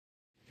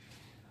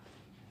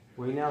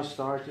We now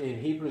start in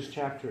Hebrews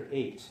chapter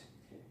 8.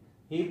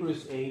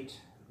 Hebrews 8,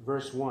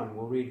 verse 1.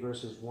 We'll read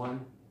verses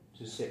 1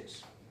 to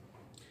 6.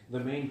 The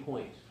main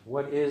point.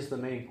 What is the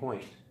main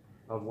point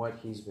of what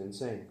he's been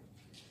saying?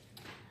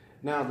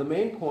 Now, the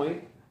main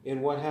point in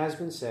what has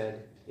been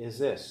said is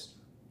this.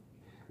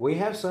 We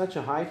have such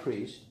a high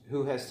priest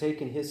who has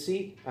taken his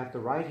seat at the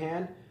right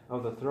hand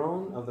of the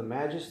throne of the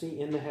majesty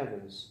in the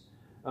heavens,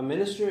 a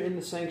minister in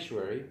the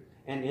sanctuary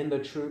and in the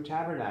true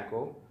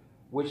tabernacle,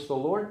 which the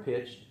Lord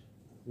pitched,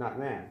 not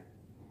man.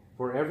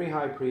 For every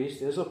high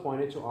priest is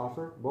appointed to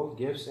offer both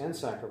gifts and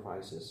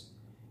sacrifices.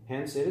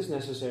 Hence it is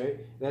necessary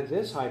that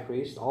this high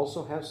priest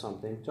also have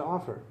something to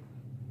offer.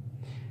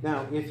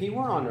 Now, if he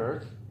were on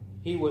earth,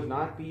 he would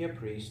not be a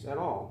priest at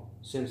all,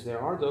 since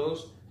there are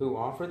those who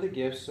offer the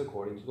gifts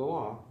according to the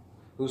law,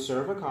 who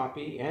serve a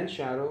copy and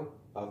shadow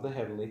of the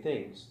heavenly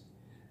things.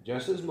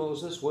 Just as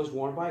Moses was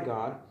warned by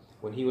God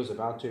when he was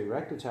about to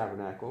erect the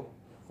tabernacle,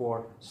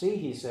 for see,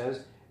 he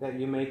says, that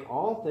you make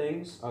all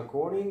things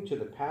according to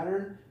the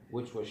pattern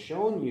which was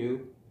shown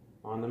you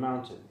on the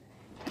mountain.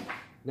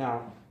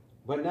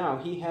 But now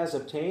he has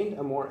obtained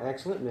a more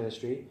excellent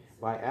ministry,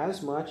 by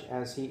as much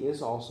as he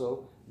is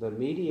also the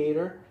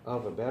mediator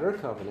of a better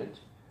covenant,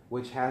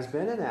 which has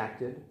been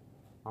enacted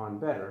on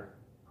better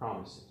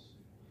promises.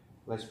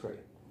 Let's pray.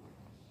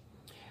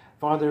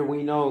 Father,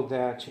 we know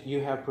that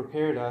you have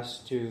prepared us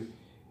to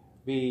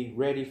be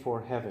ready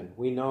for heaven.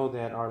 We know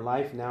that our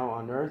life now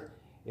on earth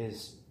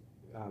is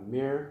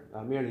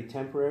merely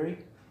temporary.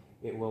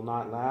 It will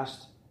not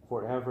last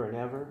forever and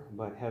ever,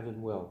 but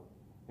heaven will.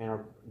 And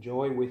our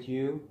joy with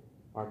you,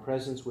 our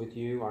presence with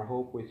you, our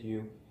hope with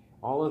you,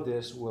 all of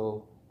this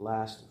will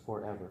last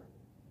forever.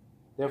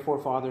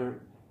 Therefore, Father,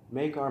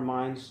 make our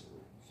minds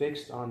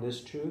fixed on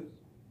this truth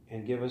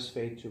and give us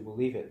faith to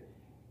believe it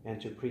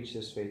and to preach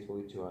this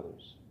faithfully to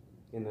others.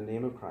 In the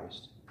name of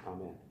Christ,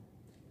 amen.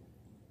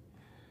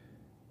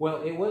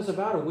 Well, it was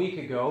about a week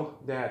ago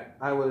that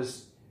I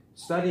was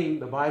studying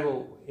the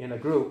Bible in a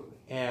group,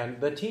 and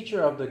the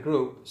teacher of the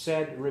group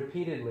said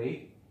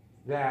repeatedly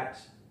that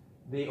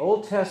the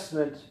Old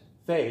Testament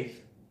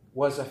faith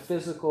was a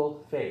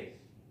physical faith.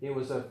 It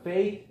was a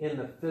faith in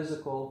the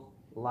physical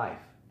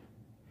life.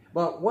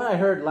 But what I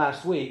heard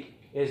last week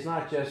is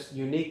not just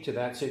unique to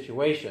that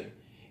situation.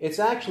 It's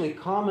actually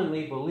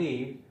commonly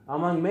believed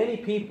among many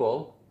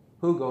people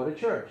who go to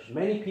church,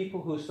 many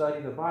people who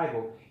study the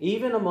Bible,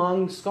 even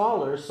among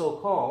scholars,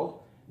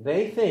 so-called.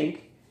 They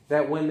think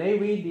that when they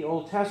read the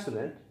Old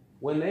Testament,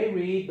 when they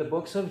read the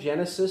books of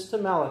Genesis to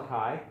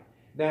Malachi,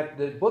 that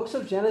the books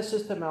of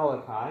Genesis to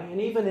Malachi,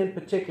 and even in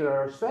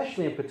particular,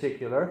 especially in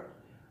particular,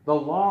 the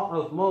law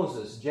of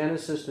Moses,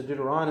 Genesis to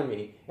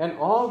Deuteronomy, and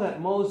all that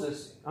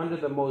Moses, under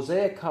the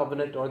Mosaic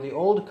covenant or the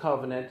Old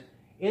Covenant,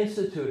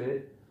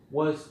 instituted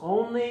was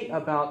only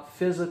about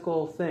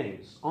physical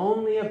things,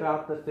 only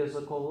about the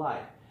physical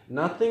life.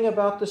 Nothing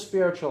about the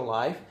spiritual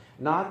life,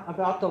 not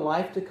about the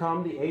life to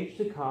come, the age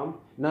to come,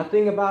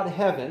 nothing about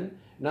heaven,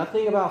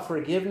 nothing about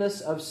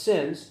forgiveness of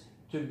sins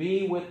to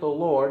be with the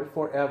Lord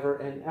forever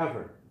and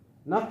ever.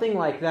 Nothing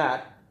like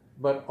that,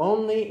 but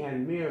only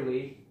and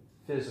merely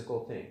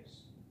physical things.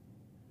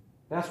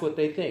 That's what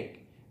they think.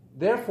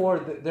 Therefore,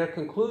 their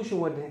conclusion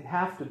would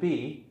have to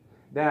be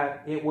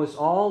that it was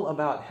all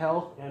about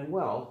health and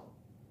wealth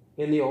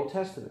in the Old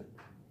Testament.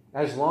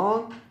 As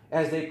long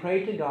as they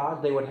prayed to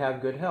God, they would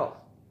have good health.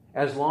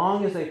 As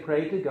long as they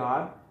prayed to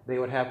God, they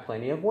would have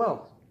plenty of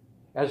wealth.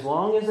 As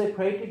long as they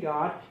prayed to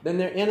God, then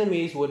their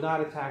enemies would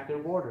not attack their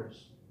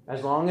borders.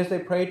 As long as they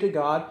prayed to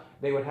God,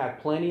 they would have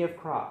plenty of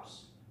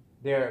crops.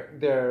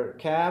 Their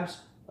calves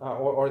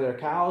or their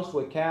cows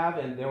would calve,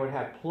 and they would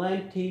have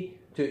plenty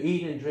to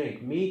eat and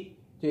drink, meat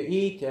to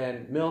eat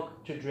and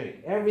milk to drink.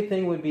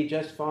 Everything would be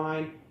just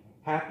fine,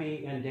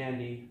 happy and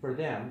dandy for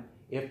them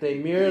if they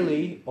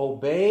merely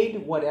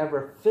obeyed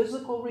whatever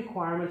physical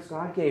requirements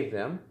God gave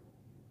them,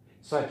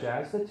 such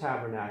as the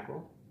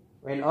tabernacle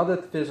and other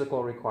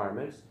physical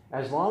requirements.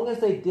 As long as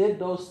they did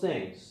those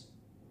things,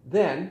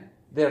 then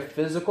their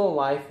physical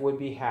life would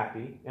be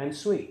happy and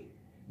sweet.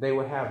 They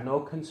would have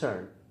no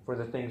concern for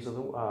the things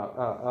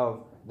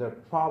of the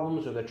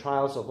problems or the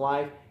trials of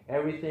life.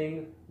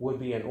 Everything would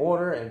be in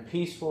order and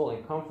peaceful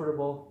and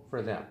comfortable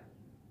for them.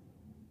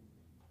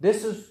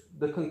 This is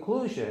the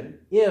conclusion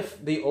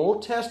if the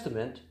Old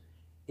Testament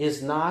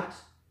is not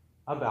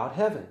about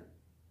heaven.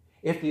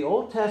 If the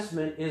Old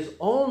Testament is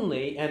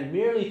only and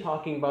merely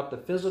talking about the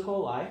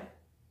physical life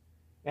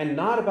and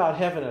not about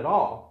heaven at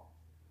all,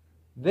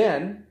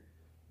 then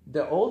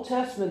the Old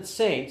Testament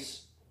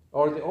saints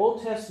or the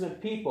Old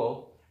Testament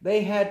people,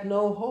 they had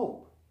no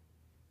hope.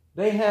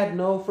 They had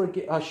no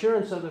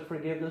assurance of the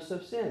forgiveness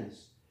of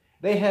sins.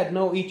 They had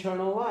no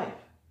eternal life.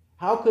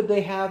 How could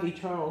they have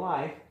eternal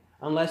life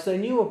unless they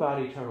knew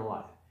about eternal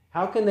life?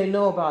 How can they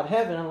know about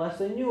heaven unless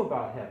they knew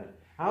about heaven?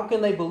 How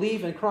can they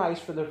believe in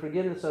Christ for the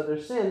forgiveness of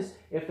their sins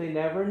if they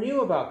never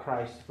knew about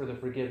Christ for the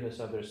forgiveness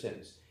of their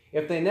sins?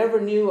 If they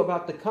never knew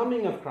about the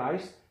coming of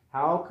Christ,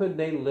 how could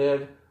they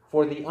live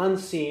for the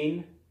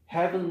unseen,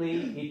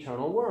 heavenly,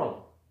 eternal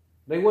world?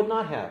 They would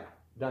not have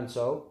done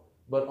so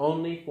but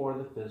only for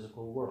the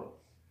physical world.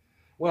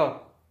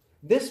 Well,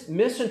 this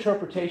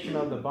misinterpretation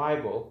of the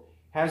Bible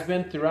has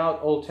been throughout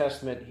Old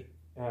Testament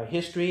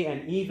history,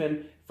 and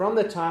even from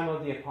the time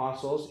of the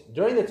apostles,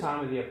 during the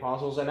time of the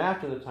apostles, and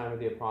after the time of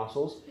the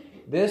apostles.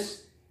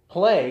 This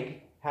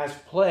plague has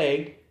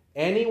plagued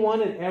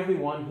anyone and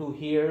everyone who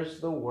hears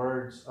the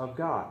words of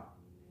God.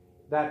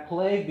 That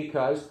plague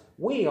because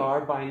we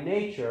are by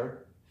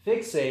nature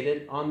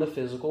fixated on the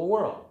physical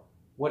world.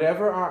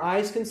 Whatever our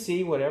eyes can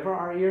see, whatever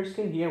our ears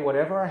can hear,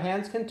 whatever our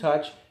hands can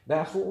touch,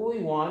 that's what we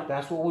want.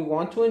 That's what we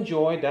want to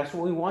enjoy. That's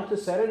what we want to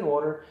set in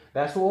order.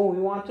 That's what we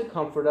want to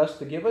comfort us,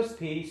 to give us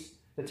peace,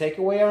 to take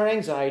away our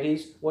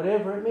anxieties,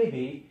 whatever it may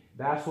be.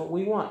 That's what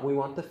we want. We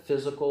want the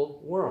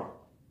physical world.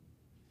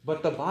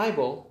 But the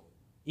Bible,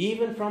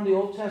 even from the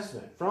Old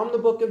Testament, from the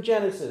book of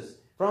Genesis,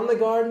 from the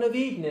Garden of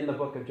Eden in the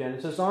book of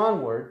Genesis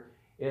onward,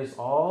 is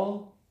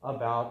all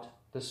about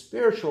the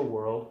spiritual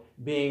world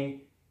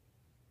being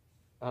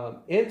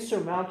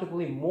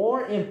insurmountably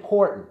more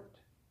important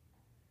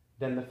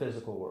than the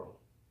physical world.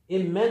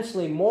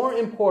 Immensely more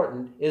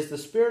important is the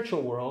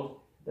spiritual world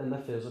than the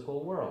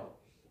physical world.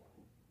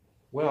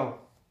 Well,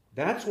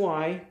 that's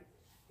why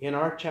in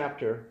our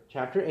chapter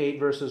 8,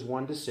 verses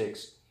 1 to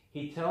 6,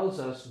 he tells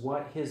us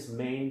what his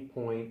main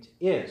point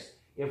is.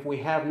 If we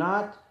have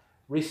not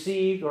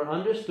received or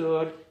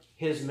understood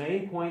his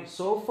main point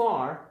so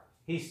far,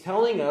 he's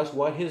telling us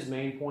what his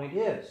main point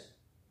is.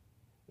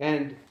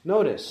 And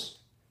notice,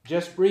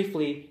 just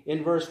briefly,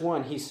 in verse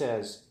 1, he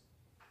says,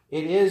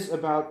 it is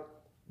about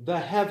the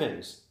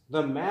heavens,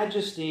 the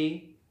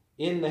majesty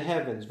in the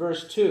heavens.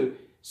 Verse 2,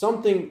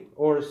 something,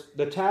 or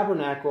the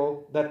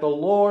tabernacle that the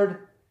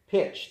Lord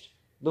pitched,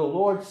 the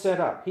Lord set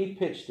up, he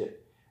pitched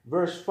it.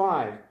 Verse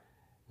 5,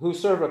 who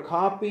serve a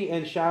copy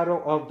and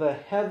shadow of the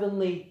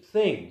heavenly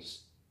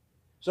things.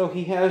 So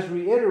he has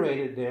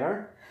reiterated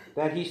there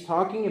that he's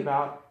talking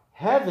about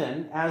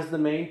heaven as the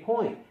main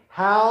point.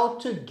 How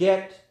to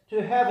get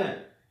to heaven.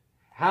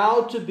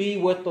 How to be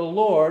with the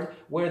Lord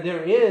where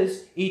there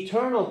is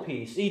eternal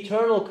peace,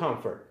 eternal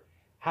comfort.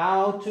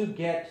 How to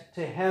get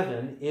to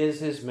heaven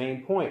is his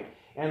main point.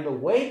 And the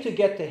way to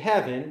get to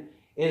heaven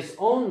is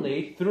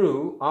only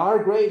through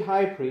our great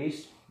high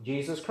priest,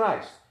 Jesus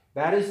Christ.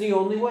 That is the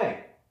only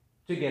way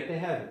to get to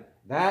heaven.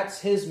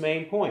 That's his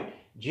main point.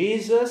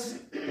 Jesus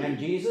and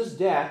Jesus'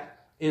 death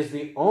is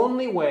the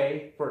only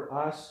way for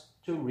us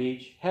to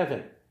reach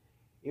heaven.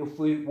 If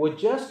we would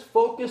just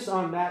focus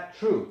on that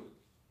truth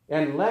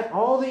and let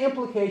all the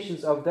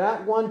implications of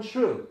that one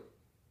truth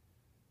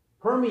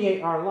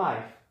permeate our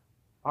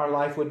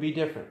life would be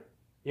different.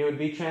 It would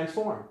be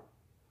transformed.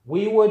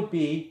 We would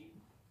be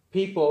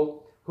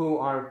people who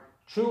are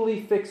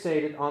truly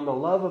fixated on the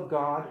love of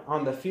God,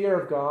 on the fear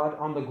of God,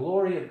 on the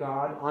glory of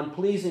God, on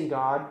pleasing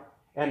God,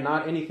 and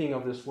not anything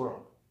of this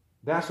world.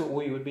 That's what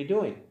we would be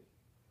doing.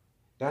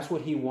 That's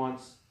what he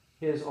wants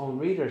his own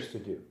readers to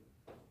do.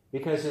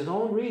 Because his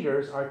own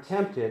readers are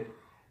tempted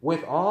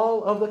with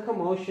all of the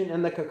commotion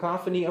and the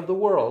cacophony of the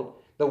world.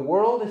 The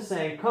world is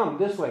saying, come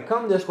this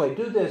way,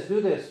 do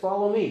this,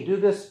 follow me, do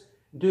this,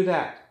 do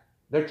that.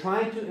 They're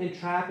trying to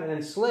entrap and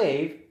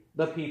enslave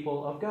the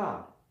people of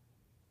God.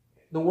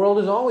 The world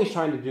is always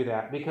trying to do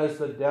that because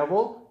the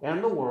devil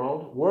and the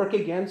world work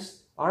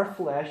against our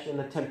flesh and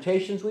the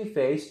temptations we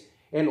face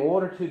in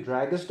order to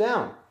drag us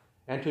down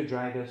and to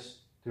drag us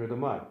through the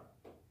mud.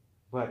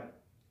 But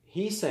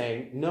he's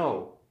saying,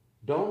 no,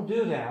 don't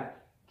do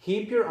that.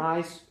 Keep your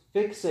eyes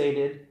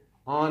fixated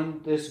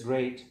on this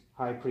great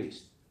high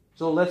priest.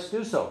 So let's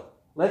do so.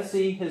 Let's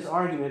see his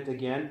argument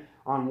again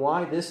on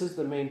why this is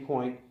the main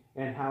point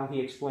and how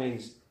he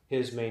explains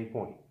his main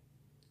point.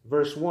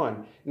 Verse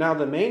 1, now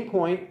the main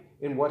point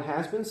in what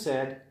has been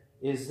said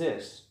is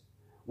this: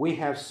 we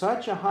have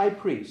such a high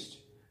priest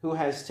who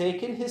has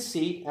taken his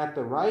seat at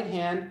the right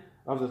hand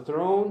of the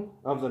throne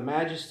of the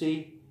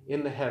majesty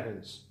in the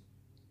heavens.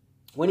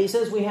 When he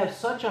says we have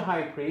such a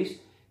high priest,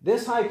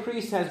 this high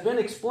priest has been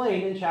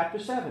explained in chapter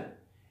 7.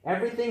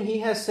 Everything he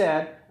has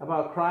said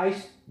about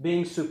Christ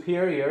being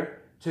superior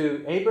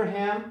to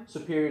Abraham,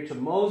 superior to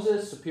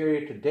Moses,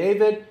 superior to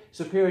David,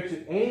 superior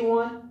to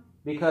anyone,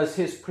 because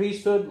his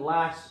priesthood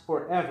lasts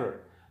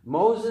forever.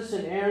 Moses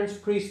and Aaron's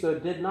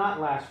priesthood did not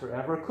last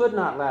forever, could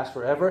not last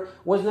forever,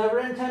 was never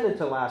intended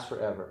to last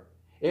forever.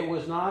 It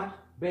was not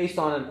based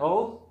on an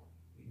oath.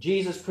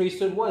 Jesus'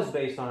 priesthood was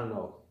based on an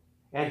oath,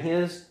 and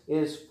his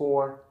is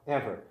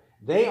forever.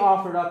 They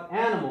offered up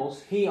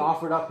animals, he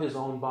offered up his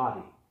own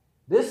body.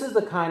 This is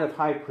the kind of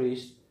high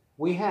priest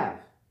we have,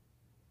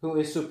 who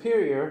is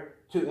superior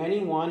to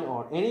anyone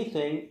or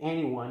anything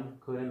anyone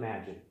could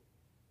imagine.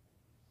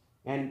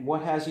 And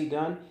what has he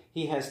done?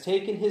 He has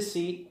taken his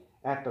seat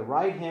at the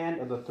right hand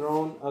of the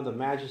throne of the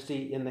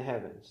majesty in the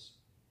heavens.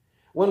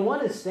 When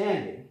one is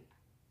standing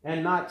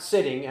and not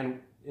sitting,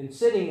 and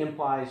sitting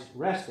implies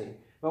resting,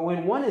 but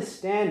when one is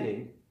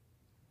standing,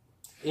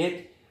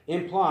 it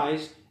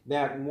implies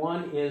that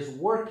one is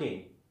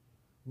working.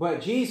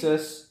 But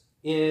Jesus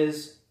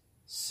is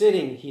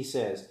sitting, he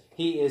says.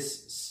 He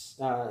is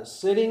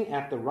sitting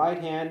at the right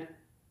hand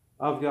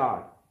of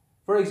God.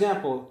 For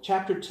example,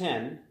 chapter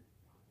 10,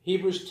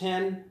 Hebrews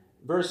 10,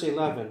 verse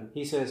 11,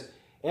 he says,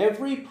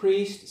 "Every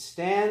priest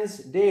stands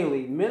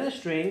daily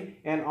ministering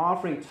and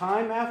offering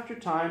time after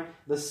time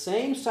the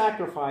same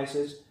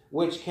sacrifices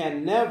which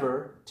can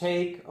never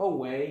take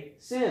away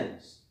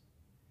sins."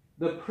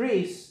 The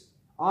priests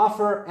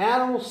offer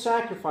animal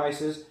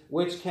sacrifices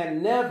which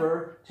can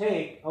never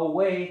take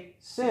away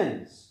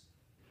sins.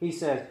 He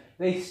says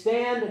they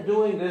stand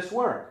doing this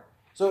work.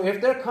 So if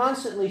they're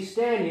constantly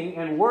standing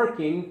and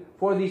working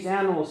for these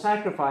animal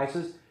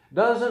sacrifices,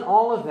 doesn't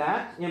all of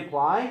that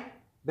imply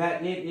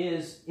that it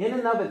is in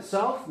and of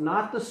itself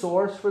not the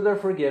source for the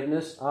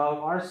forgiveness of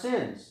our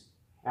sins?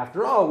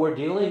 After all, we're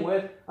dealing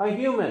with a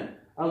human,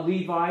 a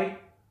Levite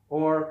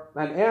or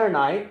an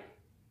Aaronite,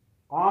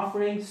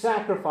 offering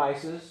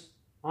sacrifices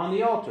on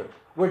the altar.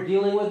 We're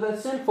dealing with a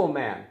sinful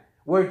man.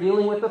 We're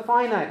dealing with a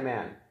finite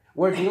man.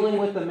 We're dealing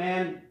with the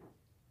man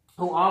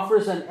who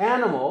offers an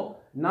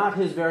animal, not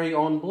his very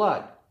own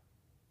blood.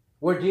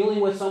 We're dealing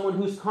with someone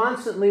who's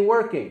constantly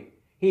working.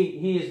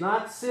 He is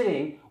not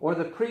sitting, or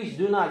the priests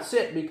do not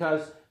sit,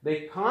 because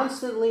they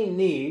constantly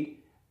need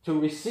to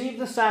receive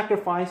the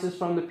sacrifices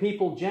from the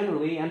people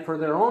generally and for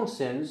their own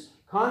sins,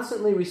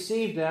 constantly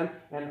receive them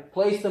and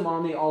place them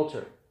on the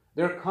altar.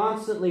 They're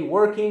constantly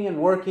working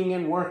and working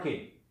and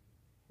working.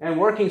 And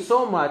working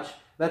so much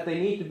that they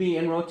need to be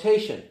in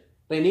rotation.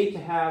 They need to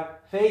have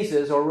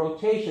phases or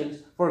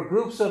rotations for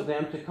groups of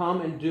them to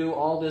come and do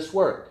all this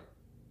work.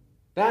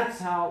 That's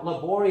how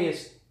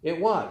laborious it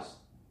was.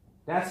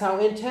 That's how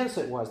intense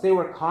it was. They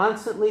were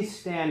constantly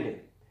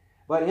standing.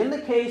 But in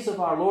the case of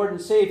our Lord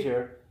and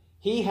Savior,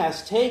 He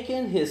has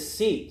taken His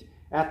seat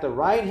at the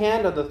right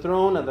hand of the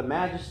throne of the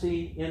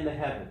majesty in the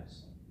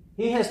heavens.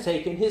 He has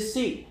taken His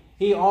seat.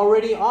 He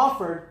already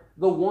offered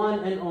the one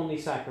and only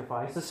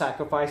sacrifice, the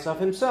sacrifice of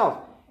Himself.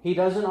 He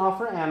doesn't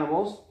offer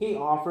animals. He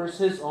offers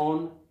His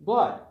own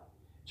blood.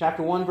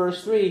 Chapter 1,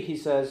 verse 3, he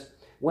says,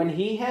 "When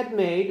He had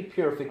made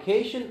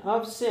purification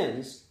of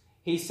sins,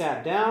 He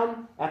sat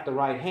down at the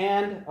right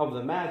hand of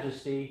the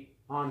majesty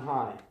on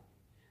high."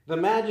 The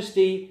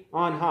majesty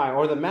on high,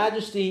 or the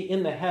majesty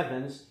in the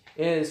heavens,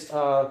 is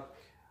a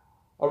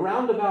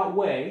roundabout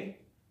way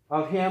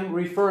of Him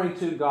referring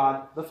to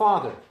God the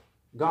Father.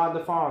 God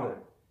the Father,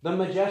 the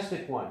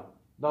majestic one,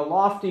 the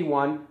lofty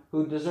one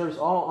who deserves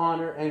all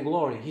honor and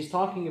glory. He's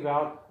talking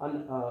about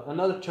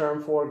another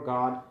term for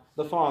God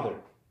the Father.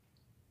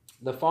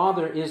 The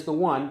Father is the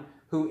one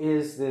who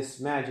is this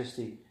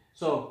majesty.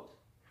 So,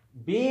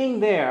 being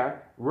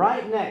there,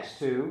 right next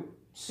to,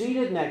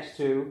 seated next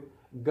to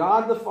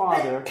God the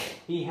Father,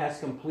 He has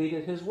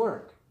completed His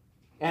work.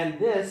 And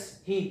this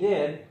He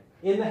did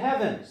in the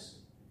heavens.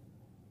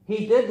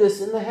 He did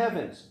this in the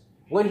heavens.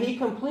 When He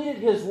completed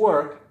His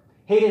work,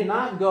 He did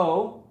not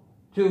go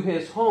to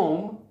His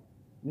home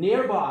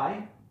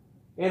nearby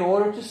in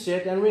order to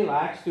sit and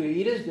relax, to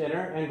eat His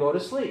dinner and go to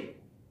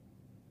sleep,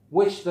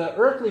 which the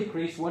earthly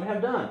priest would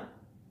have done.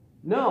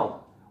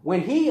 No.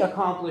 When He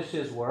accomplished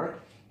His work,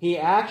 He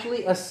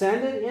actually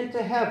ascended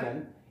into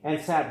heaven and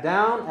sat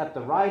down at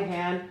the right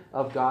hand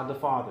of God the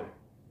Father.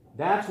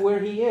 That's where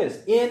He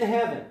is, in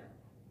heaven.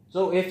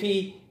 So if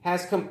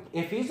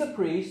He's a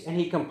priest and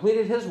He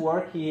completed His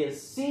work, He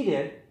is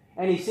seated,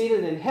 and He's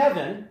seated in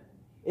heaven,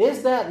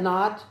 is that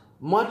not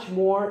much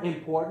more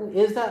important?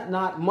 Is that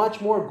not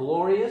much more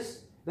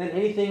glorious than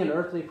anything an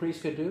earthly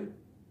priest could do?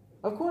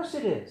 Of course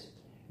it is.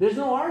 There's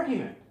no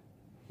argument.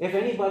 If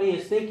anybody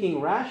is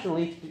thinking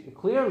rationally,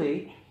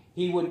 clearly,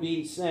 he would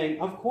be saying,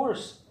 of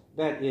course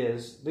that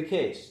is the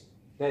case.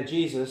 That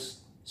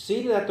Jesus,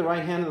 seated at the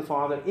right hand of the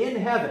Father in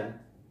heaven,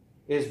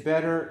 is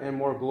better and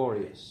more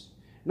glorious.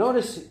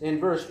 Notice in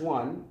verse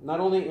 1, not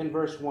only in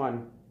verse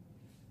 1,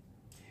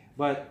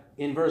 but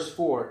in verse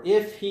 4,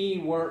 "if He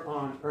were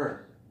on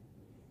earth."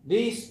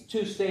 These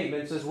two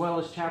statements, as well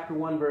as chapter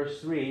 1,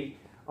 verse 3,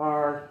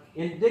 are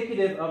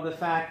indicative of the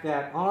fact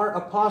that our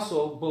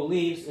apostle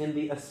believes in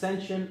the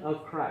ascension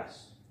of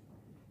Christ.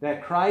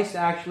 That Christ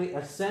actually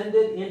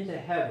ascended into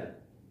heaven.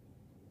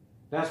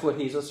 That's what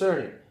he's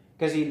asserting.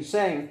 Because he's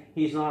saying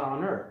He's not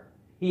on earth.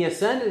 He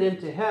ascended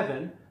into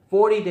heaven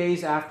 40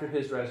 days after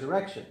His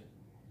resurrection.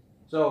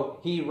 So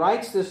he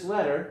writes this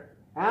letter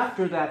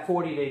after that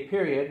 40-day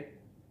period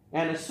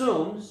and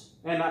assumes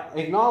and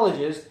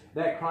acknowledges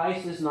that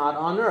Christ is not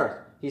on earth.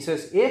 He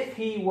says, if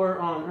He were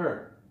on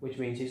earth, which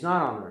means He's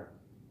not on earth.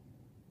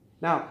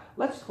 Now,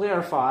 let's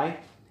clarify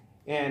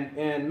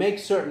and make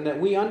certain that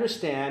we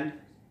understand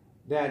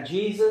that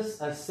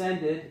Jesus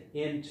ascended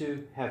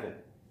into heaven.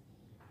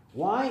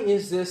 Why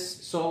is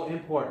this so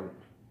important?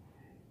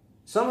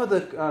 Some of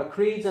the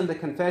creeds and the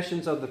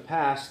confessions of the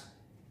past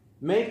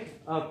make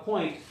a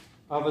point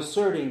of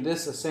asserting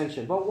this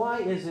ascension. But why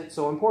is it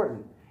so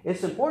important?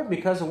 It's important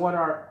because of what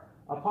our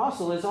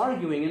apostle is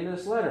arguing in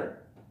this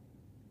letter.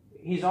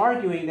 He's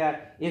arguing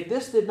that if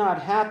this did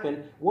not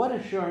happen, what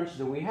assurance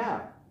do we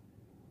have?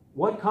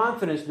 What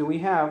confidence do we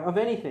have of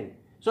anything?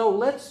 So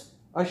let's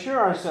assure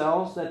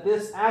ourselves that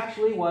this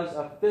actually was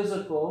a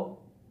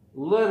physical,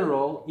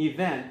 literal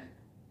event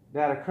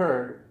that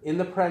occurred in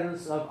the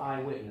presence of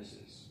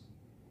eyewitnesses.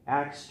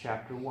 Acts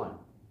chapter 1.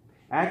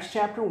 Acts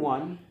chapter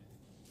 1,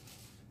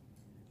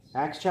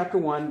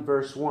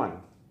 verse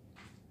 1.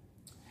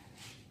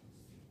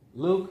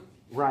 Luke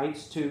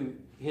writes to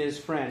his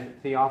friend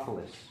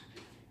Theophilus,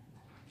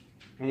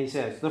 and he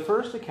says, "The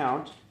first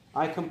account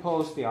I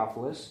composed,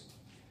 Theophilus,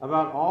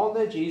 about all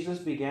that Jesus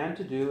began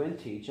to do and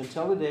teach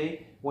until the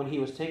day when he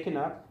was taken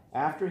up,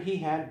 after he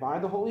had by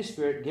the Holy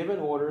Spirit given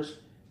orders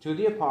to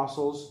the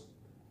apostles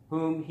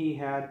whom he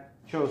had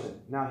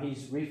chosen." Now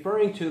he's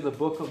referring to the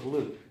book of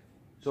Luke.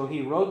 So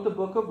he wrote the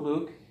book of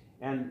Luke,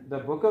 and the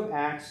book of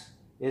Acts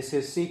is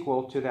his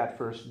sequel to that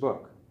first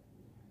book.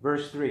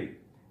 Verse 3,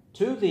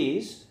 "To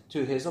these,"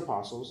 to his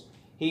apostles,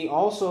 "he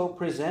also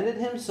presented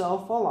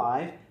himself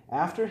alive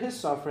after his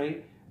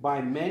suffering by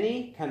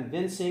many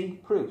convincing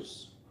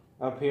proofs,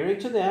 appearing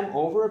to them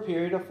over a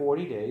period of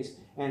 40 days,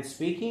 and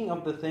speaking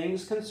of the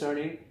things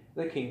concerning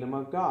the kingdom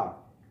of God.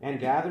 And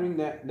gathering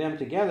them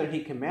together,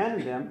 he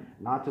commanded them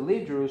not to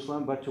leave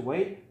Jerusalem, but to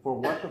wait for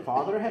what the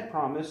Father had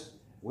promised,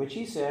 which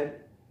he said,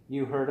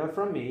 'You heard of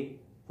from me,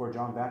 for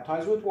John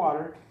baptized with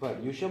water,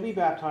 but you shall be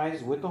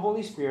baptized with the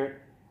Holy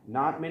Spirit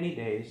not many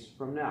days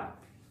from now.'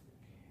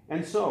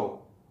 And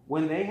so,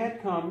 when they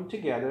had come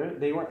together,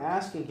 they were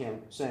asking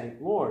him, saying,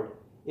 'Lord,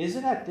 is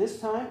it at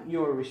this time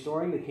you are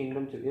restoring the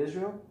kingdom to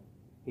Israel?'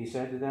 He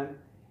said to them,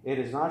 'It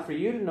is not for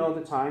you to know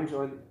the times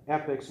or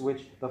epochs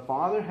which the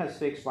Father has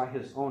fixed by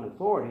his own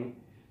authority,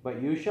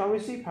 but you shall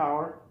receive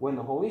power when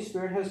the Holy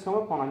Spirit has come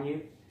upon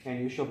you, and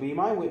you shall be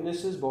my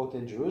witnesses both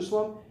in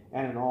Jerusalem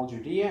and in all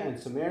Judea and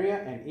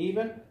Samaria, and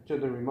even to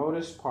the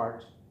remotest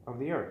part of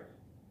the earth.'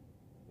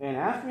 And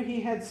after he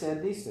had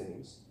said these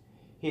things,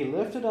 he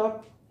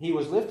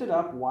was lifted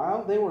up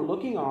while they were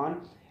looking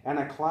on, and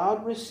a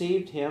cloud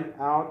received him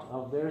out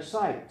of their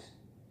sight.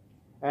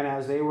 And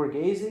as they were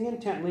gazing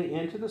intently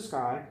into the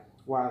sky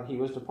while he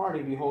was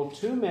departing, behold,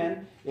 2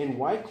 men in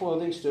white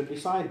clothing stood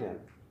beside them.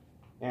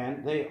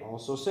 And they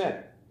also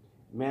said,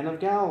 'Men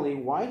of Galilee,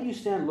 why do you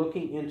stand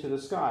looking into the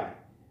sky?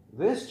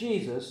 This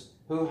Jesus,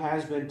 who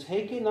has been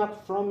taken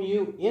up from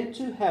you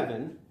into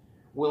heaven,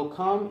 will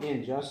come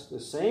in just the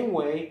same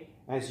way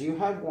as you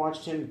have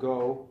watched him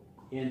go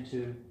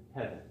into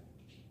heaven.'"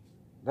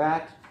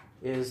 That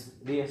is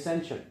the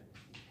ascension.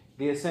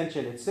 The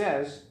ascension, it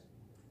says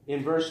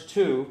in verse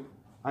 2,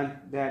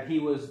 that he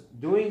was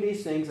doing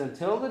these things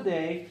until the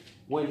day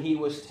when he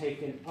was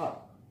taken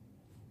up.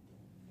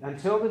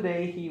 Until the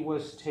day he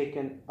was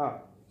taken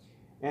up.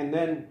 And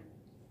then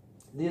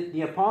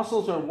the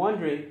apostles are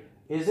wondering,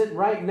 is it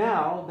right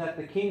now that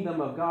the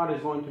kingdom of God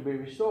is going to be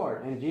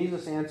restored? And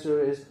Jesus'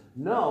 answer is,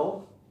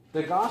 no,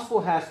 the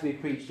gospel has to be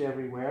preached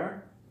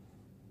everywhere.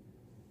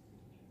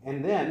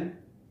 And then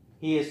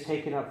he is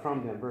taken up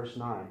from them, verse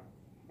 9.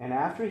 "And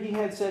after he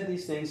had said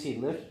these things,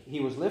 he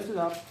was lifted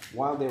up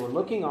while they were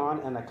looking on,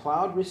 and a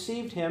cloud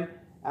received him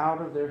out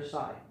of their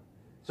sight."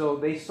 So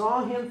they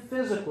saw him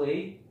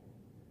physically.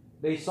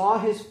 They saw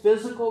his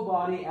physical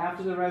body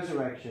after the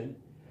resurrection,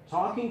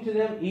 talking to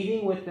them,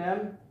 eating with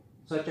them,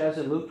 such as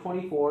in Luke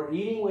 24,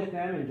 eating with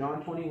them in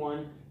John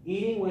 21,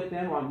 eating with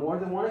them on more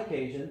than one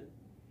occasion.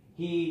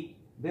 He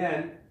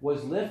then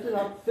was lifted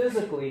up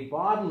physically,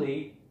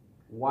 bodily,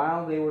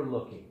 while they were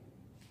looking.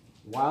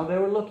 While they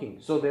were looking.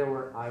 So there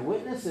were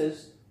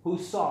eyewitnesses who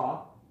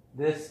saw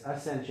this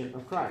ascension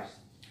of Christ.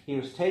 He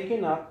was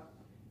taken up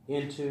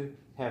into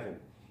heaven.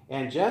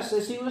 And just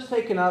as he was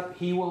taken up,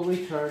 he will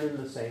return in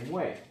the same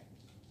way.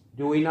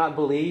 Do we not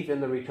believe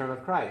in the return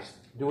of Christ?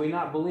 Do we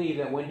not believe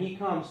that when he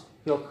comes,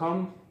 he'll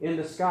come in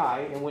the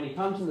sky, and when he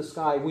comes in the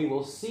sky, we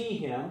will see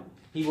him.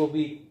 He will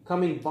be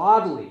coming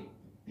bodily.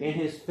 In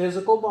his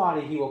physical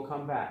body, he will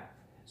come back.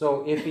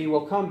 So if he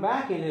will come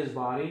back in his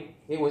body,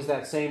 it was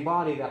that same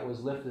body that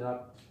was lifted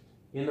up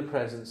in the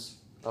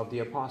presence of the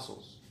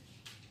apostles.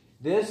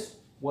 This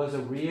was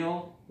a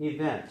real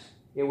event.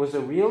 It was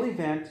a real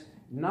event,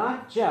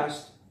 not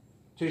just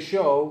to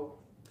show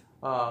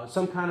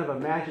some kind of a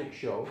magic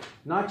show,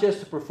 not just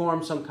to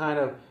perform some kind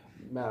of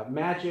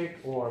magic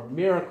or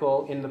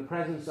miracle in the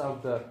presence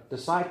of the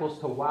disciples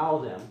to wow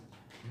them,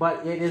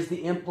 but it is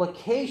the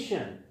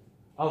implication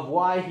of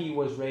why he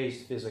was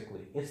raised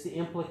physically. It's the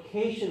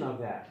implication of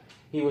that.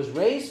 He was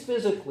raised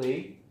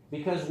physically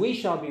because we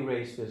shall be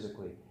raised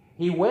physically.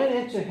 He went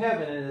into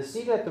heaven and is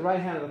seated at the right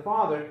hand of the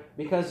Father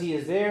because he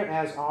is there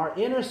as our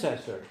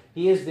intercessor.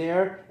 He is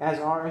there as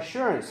our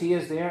assurance. He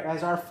is there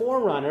as our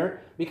forerunner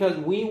because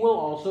we will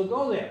also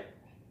go there.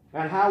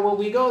 And how will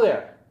we go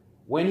there?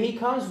 When he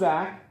comes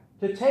back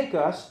to take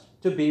us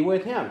to be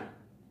with him.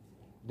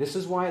 This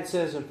is why it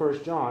says in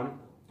 1 John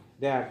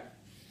that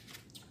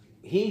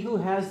he who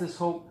has this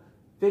hope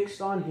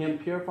fixed on him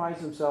purifies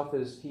himself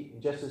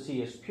just as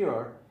he is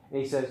pure.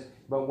 And he says,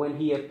 but when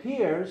he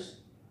appears,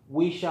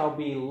 we shall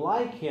be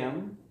like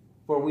him,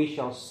 for we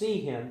shall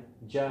see him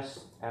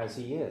just as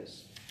he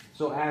is.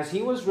 So as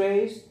he was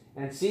raised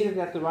and seated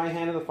at the right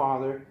hand of the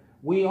Father,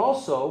 we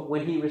also,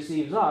 when he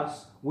receives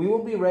us, we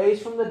will be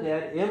raised from the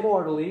dead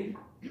immortally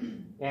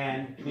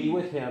and be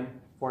with him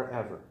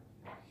forever.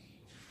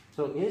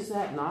 So is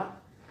that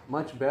not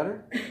much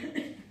better?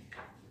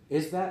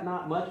 Is that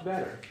not much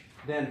better?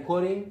 than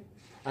putting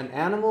an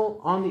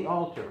animal on the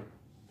altar,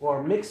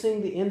 or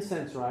mixing the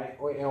incense right,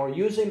 or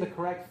using the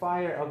correct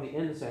fire of the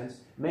incense,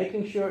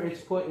 making sure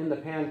it's put in the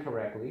pan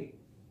correctly,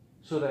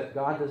 so that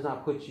God does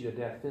not put you to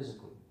death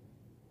physically.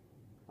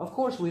 Of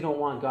course, we don't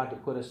want God to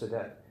put us to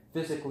death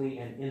physically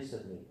and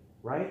instantly,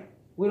 right?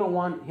 We don't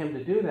want Him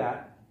to do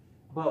that.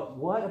 But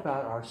what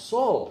about our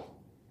soul?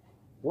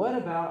 What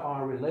about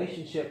our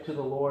relationship to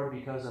the Lord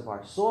because of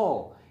our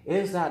soul?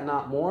 Is that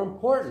not more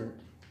important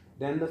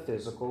than the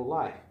physical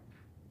life?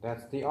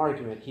 That's the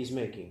argument he's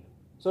making.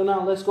 So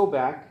now let's go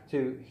back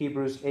to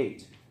Hebrews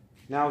 8.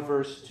 Now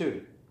verse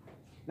 2.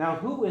 Now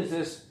who is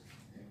this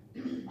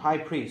high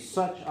priest,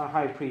 such a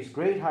high priest,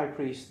 great high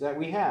priest that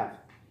we have?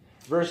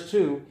 Verse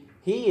 2,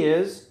 he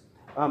is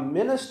a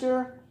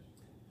minister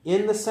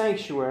in the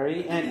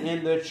sanctuary and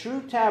in the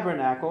true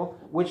tabernacle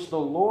which the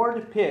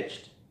Lord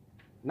pitched,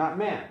 not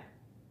man.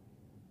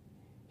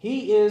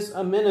 He is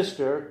a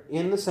minister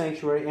in the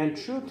sanctuary and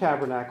true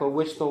tabernacle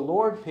which the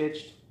Lord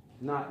pitched,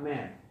 not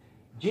man.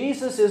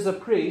 Jesus is a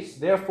priest,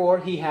 therefore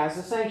he has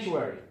a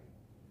sanctuary.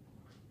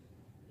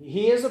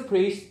 He is a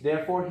priest,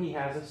 therefore he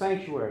has a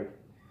sanctuary.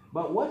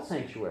 But what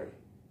sanctuary?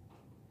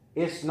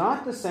 It's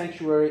not the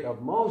sanctuary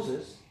of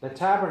Moses, the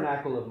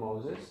tabernacle of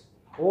Moses,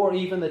 or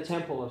even the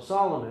temple of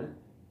Solomon,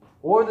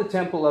 or the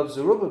temple of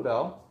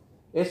Zerubbabel.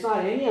 It's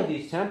not any of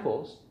these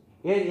temples.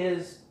 It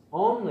is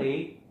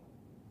only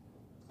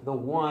the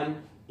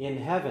one in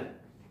heaven.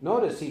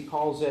 Notice he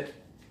calls it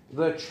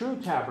the true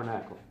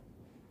tabernacle.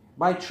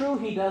 By true,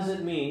 he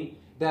doesn't mean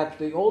that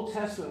the Old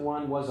Testament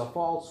one was a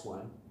false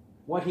one.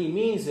 What he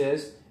means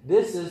is,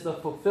 this is the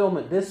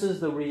fulfillment, this is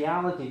the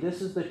reality,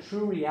 this is the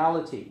true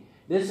reality.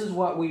 This is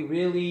what we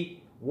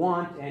really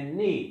want and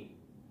need.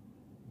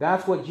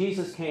 That's what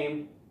Jesus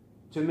came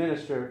to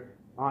minister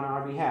on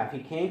our behalf. He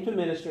came to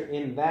minister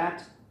in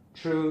that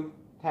true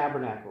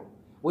tabernacle.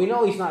 We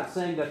know he's not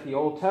saying that the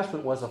Old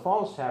Testament was a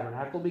false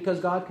tabernacle because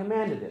God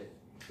commanded it.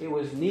 It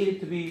was needed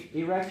to be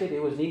erected.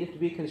 It was needed to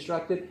be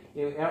constructed.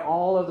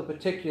 All of the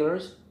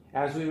particulars,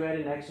 as we read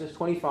in Exodus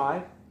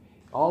 25,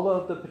 all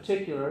of the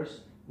particulars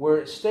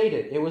were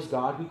stated. It was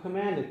God who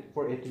commanded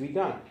for it to be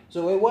done.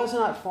 So it was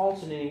not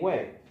false in any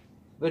way.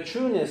 The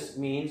trueness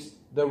means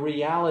the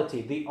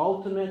reality, the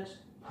ultimate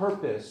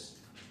purpose,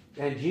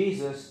 and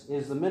Jesus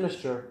is the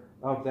minister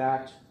of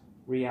that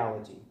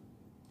reality.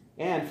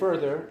 And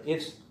further,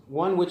 it's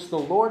one which the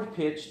Lord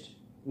pitched,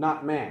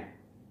 not man.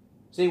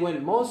 See,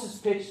 when Moses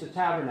pitched the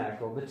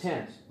tabernacle,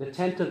 the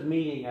tent of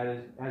meeting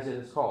as it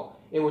is called,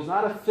 it was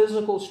not a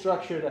physical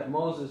structure that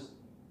Moses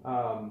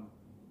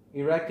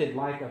erected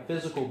like a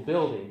physical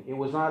building. It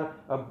was not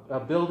a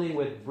building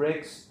with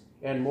bricks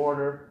and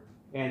mortar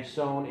and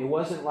stone. It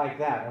wasn't like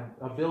that,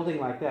 a building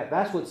like that.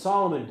 That's what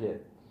Solomon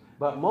did.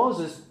 But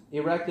Moses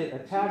erected a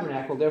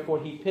tabernacle,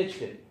 therefore he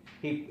pitched it.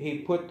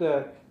 He put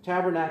the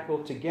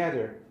tabernacle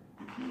together.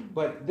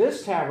 But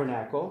this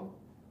tabernacle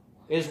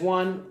is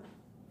one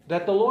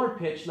that the Lord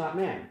pitched, not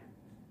man.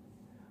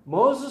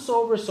 Moses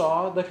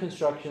oversaw the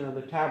construction of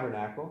the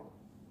tabernacle,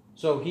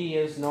 so he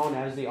is known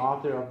as the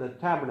author of the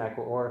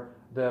tabernacle, or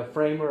the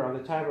framer of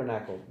the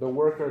tabernacle, the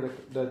worker,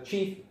 the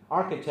chief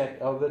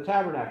architect of the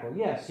tabernacle.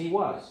 Yes, he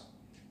was.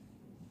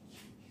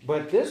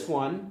 But this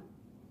one,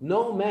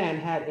 no man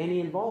had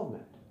any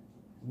involvement.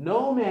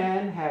 No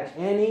man had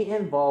any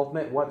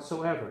involvement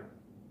whatsoever.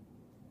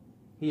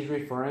 He's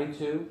referring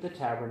to the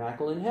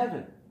tabernacle in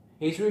heaven.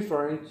 He's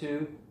referring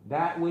to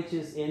that which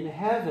is in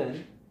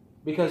heaven,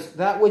 because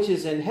that which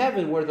is in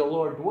heaven where the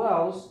Lord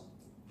dwells,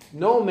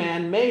 no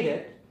man made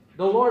it,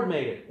 the Lord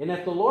made it. And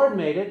if the Lord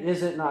made it,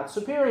 is it not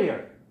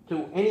superior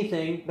to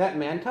anything that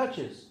man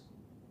touches?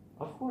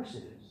 Of course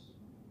it is.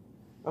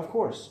 Of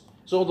course.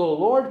 So the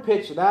Lord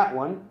pitched that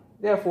one,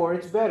 therefore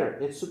it's better,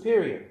 it's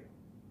superior.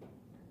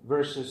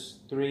 Verses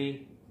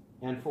 3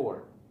 and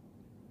 4.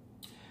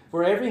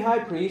 For every high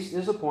priest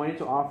is appointed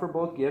to offer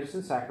both gifts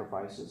and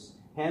sacrifices.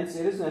 Hence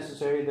it is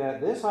necessary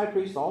that this high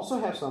priest also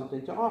have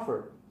something to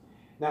offer.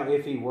 Now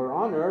if he were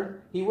on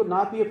earth, he would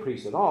not be a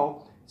priest at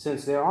all,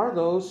 since there are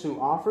those who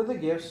offer the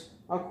gifts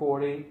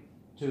according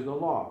to the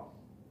law.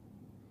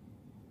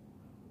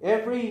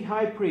 Every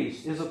high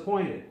priest is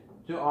appointed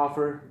to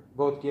offer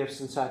both gifts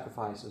and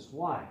sacrifices.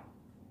 Why?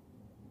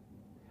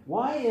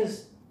 Why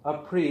is a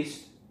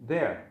priest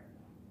there?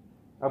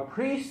 A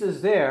priest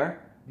is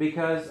there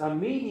because a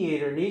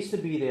mediator needs to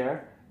be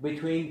there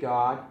between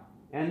God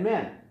and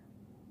men.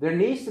 There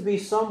needs to be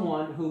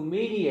someone who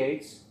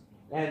mediates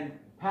and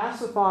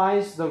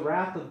pacifies the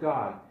wrath of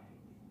God.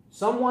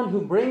 Someone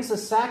who brings a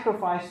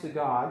sacrifice to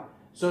God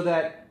so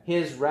that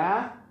his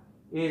wrath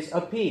is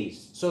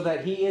appeased, so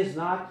that he is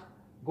not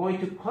going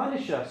to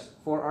punish us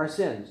for our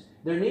sins.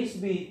 There needs to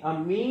be a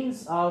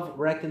means of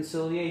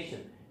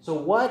reconciliation. So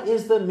what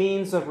is the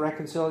means of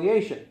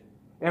reconciliation?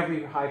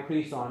 Every high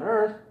priest on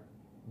earth,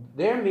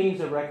 their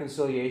means of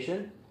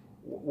reconciliation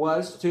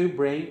was to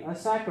bring a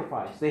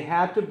sacrifice. They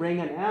had to bring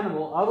an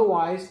animal.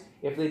 Otherwise,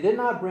 if they did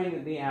not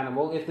bring the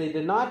animal, if they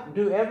did not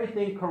do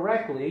everything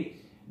correctly,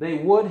 they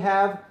would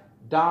have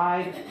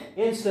died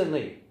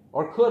instantly,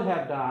 or could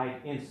have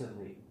died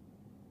instantly.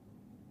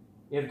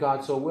 if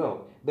God so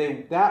willed.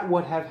 That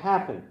would have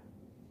happened.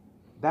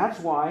 That's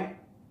why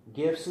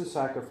gifts and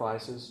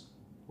sacrifices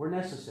were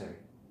necessary.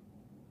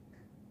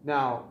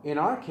 Now, in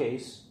our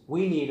case,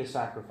 we need a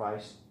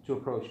sacrifice to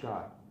approach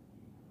God.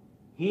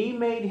 He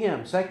made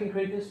him, 2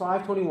 Corinthians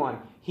 5:21,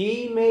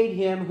 he made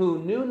him who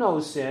knew no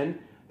sin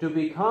to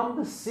become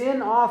the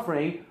sin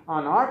offering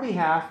on our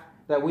behalf,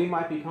 that we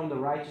might become the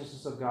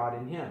righteousness of God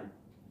in him.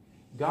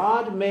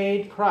 God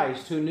made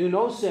Christ, who knew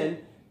no sin,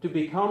 to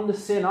become the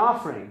sin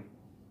offering.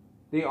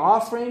 The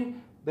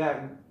offering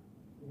that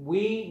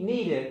we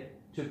needed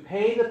to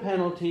pay the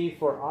penalty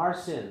for our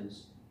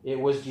sins. It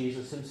was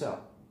Jesus himself.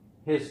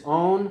 His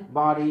own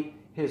body,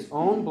 his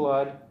own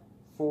blood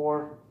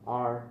for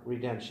our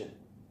redemption.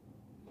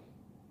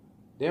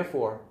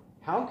 Therefore,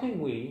 how can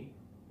we,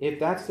 if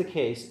that's the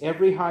case,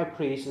 every high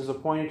priest is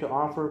appointed to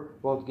offer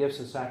both gifts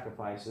and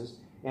sacrifices,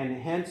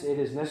 and hence it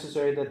is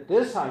necessary that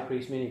this high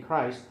priest, meaning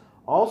Christ,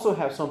 also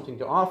have something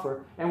to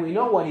offer, and we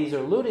know what he's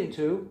alluding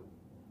to.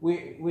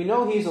 We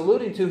know he's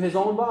alluding to his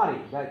own body,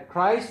 that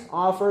Christ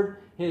offered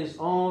his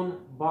own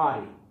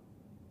body.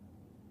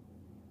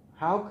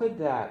 How could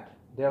that,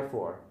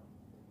 therefore,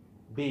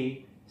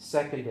 be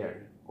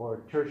secondary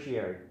or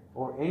tertiary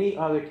or any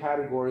other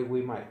category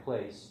we might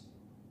place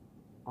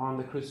on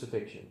the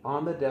crucifixion,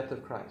 on the death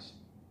of Christ?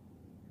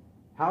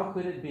 How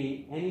could it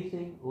be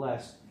anything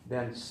less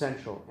than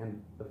central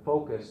and the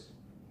focus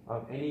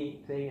of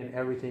anything and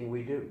everything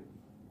we do?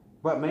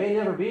 But may it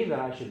never be that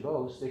I should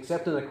boast,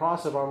 except in the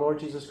cross of our Lord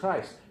Jesus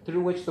Christ,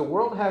 through which the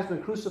world has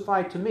been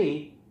crucified to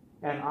me,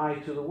 and I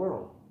to the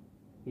world.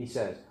 He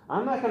says,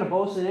 I'm not going to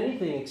boast in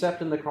anything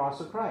except in the cross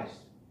of Christ.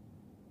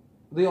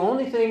 The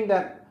only thing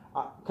that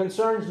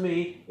concerns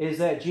me is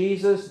that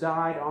Jesus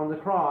died on the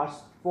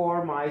cross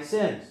for my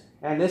sins.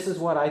 And this is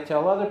what I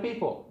tell other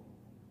people.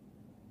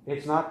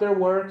 It's not their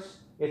works,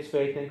 it's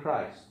faith in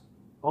Christ.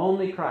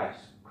 Only Christ.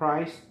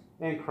 Christ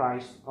and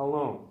Christ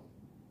alone.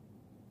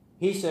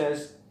 He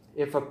says,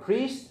 if a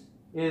priest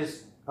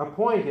is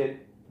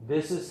appointed,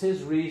 this is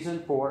his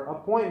reason for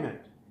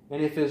appointment.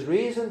 And if his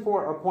reason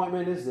for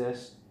appointment is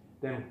this,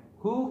 then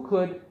who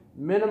could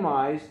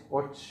minimize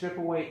or strip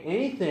away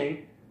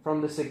anything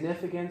from the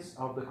significance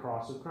of the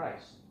cross of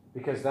Christ?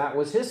 Because that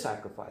was his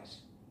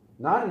sacrifice.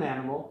 Not an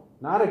animal,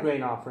 not a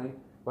grain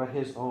offering, but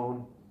his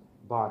own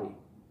body.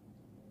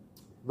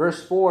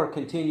 Verse 4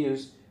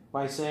 continues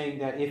by saying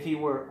that if he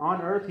were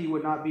on earth, he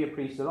would not be a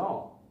priest at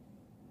all.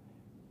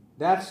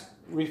 That's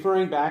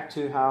referring back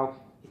to how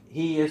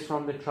he is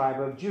from the tribe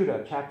of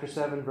Judah, chapter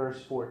 7,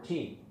 verse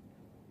 14.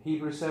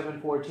 Hebrews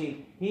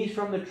 7:14. He's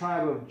from the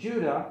tribe of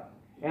Judah,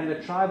 and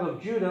the tribe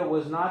of Judah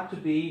was not to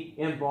be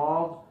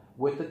involved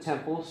with the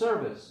temple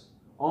service.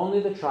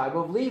 Only the tribe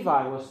of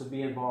Levi was to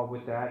be involved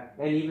with that,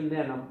 and even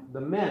then,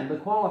 the men, the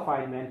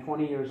qualified men,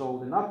 20 years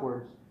old and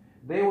upwards,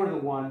 they were the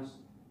ones,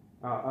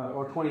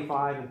 or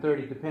 25 and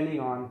 30,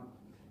 depending on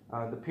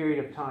the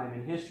period of time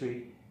in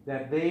history,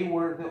 that they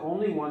were the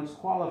only ones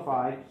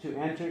qualified to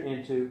enter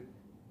into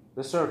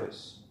the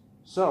service.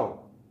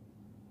 So,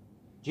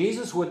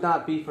 Jesus would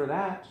not be for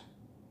that.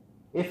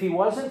 If he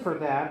wasn't for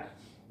that,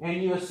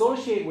 and you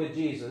associate with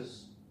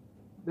Jesus,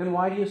 then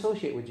why do you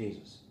associate with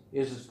Jesus,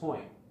 is his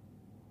point.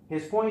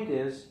 His point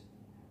is,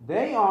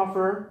 they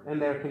offer,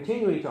 and they're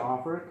continuing to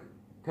offer,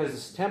 because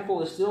this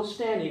temple is still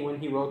standing when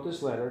he wrote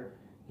this letter.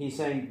 He's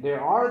saying,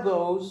 there are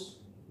those,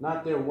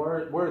 not there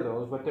were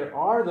those, but there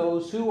are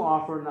those who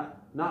offer,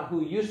 not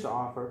who used to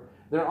offer,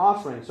 their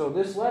offering. So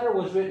this letter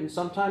was written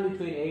sometime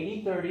between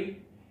AD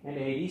 30 and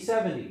AD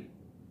 70.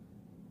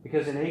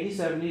 Because in AD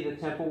 70, the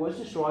temple was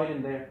destroyed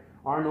and there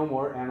are no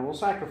more animal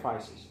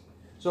sacrifices.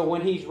 So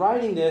when he's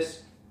writing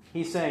this,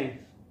 he's saying,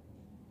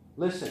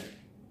 listen,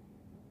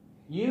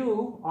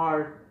 you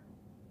are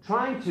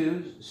trying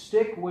to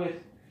stick with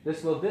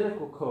this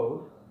Levitical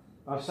code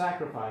of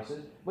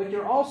sacrifices, but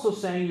you're also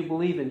saying you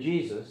believe in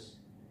Jesus.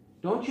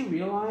 Don't you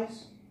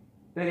realize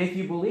that if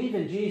you believe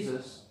in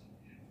Jesus,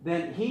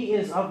 then he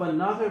is of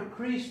another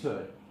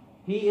priesthood.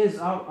 He is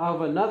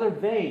of another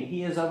vein.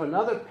 He is of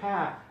another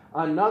path,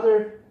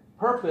 another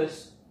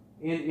purpose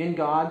in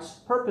God's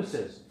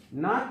purposes.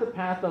 Not the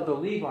path of the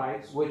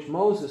Levites, which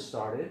Moses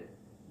started,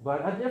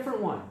 but a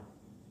different one.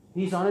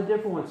 He's on a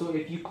different one. So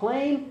if you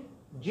claim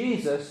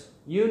Jesus,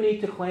 you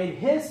need to claim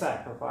his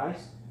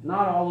sacrifice,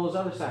 not all those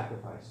other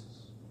sacrifices.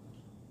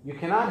 You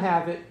cannot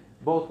have it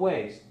both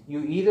ways.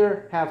 You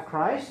either have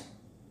Christ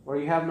or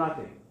you have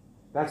nothing.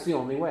 That's the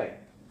only way.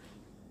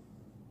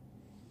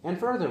 And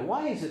further,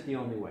 why is it the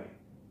only way?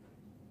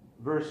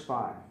 Verse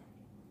 5.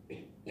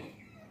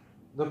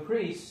 The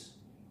priests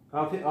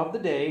of the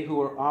day who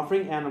were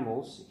offering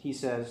animals, he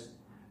says,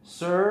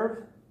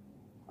 serve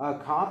a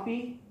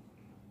copy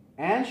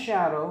and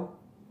shadow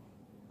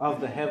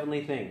of the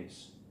heavenly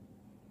things.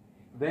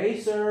 They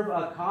serve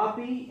a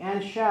copy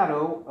and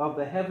shadow of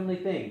the heavenly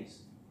things.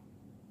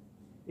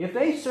 If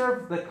they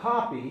serve the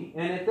copy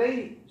and if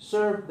they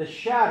serve the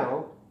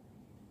shadow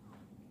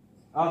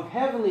of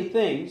heavenly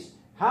things,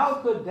 how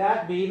could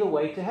that be the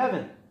way to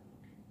heaven?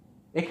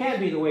 It can't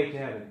be the way to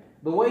heaven.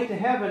 The way to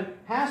heaven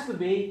has to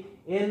be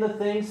in the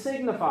things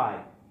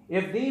signified.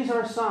 if these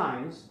are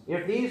signs,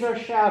 if these are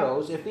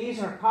shadows, if these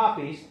are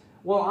copies,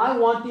 well, I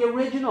want the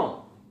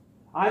original.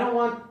 I don't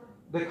want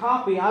the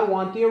copy, I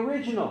want the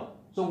original.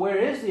 So where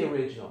is the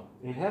original?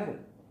 In heaven.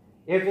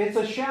 If it's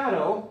a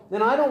shadow,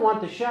 then I don't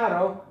want the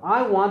shadow,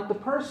 I want the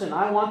person,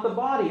 I want the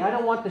body. I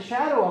don't want the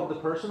shadow of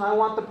the person, I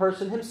want the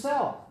person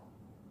himself.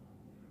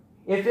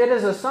 If it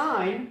is a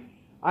sign,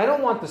 I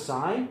don't want the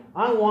sign,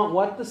 I want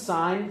what the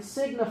sign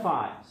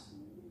signifies.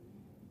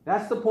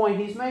 That's the point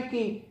he's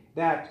making,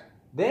 that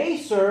they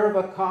serve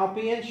a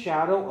copy and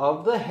shadow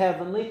of the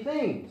heavenly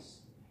things.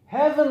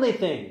 Heavenly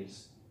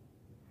things.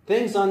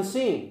 Things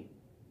unseen.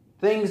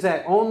 Things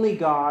that only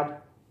God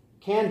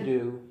can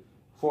do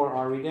for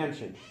our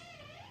redemption.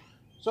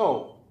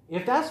 So,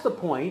 if that's the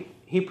point,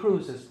 he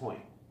proves his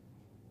point.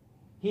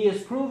 He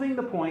is proving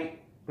the point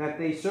that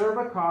they serve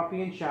a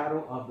copy and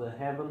shadow of the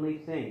heavenly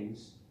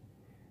things,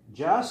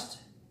 just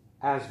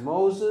as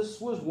Moses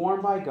was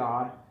warned by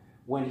God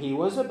when he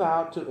was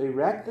about to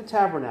erect the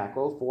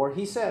tabernacle, for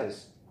he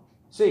says,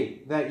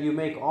 "See, that you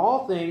make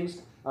all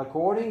things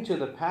according to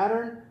the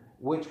pattern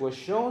which was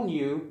shown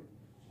you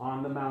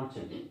on the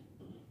mountain."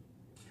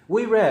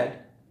 We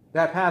read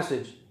that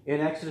passage in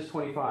Exodus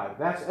 25.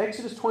 That's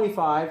Exodus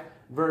 25,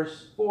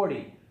 verse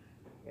 40.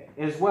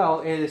 As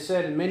well, it is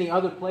said in many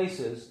other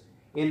places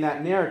in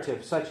that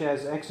narrative, such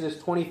as Exodus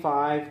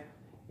 25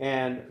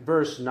 and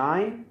verse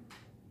 9.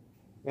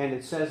 And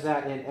it says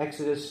that in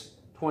Exodus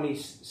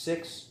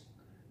 26,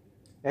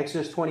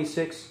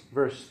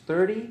 verse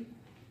 30.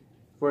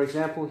 For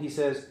example, he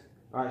says,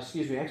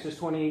 Exodus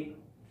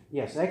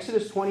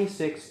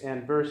 26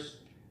 and verse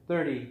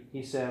 30,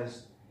 he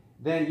says,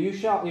 "Then you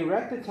shall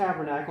erect the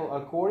tabernacle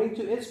according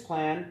to its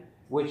plan,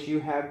 which you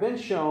have been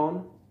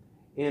shown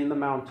in the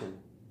mountain."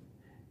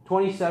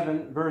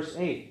 27, verse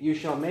 8, "You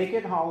shall make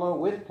it hollow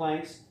with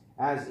planks,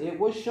 as it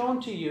was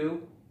shown to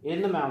you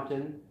in the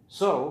mountain,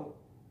 so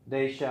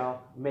they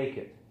shall make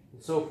it,"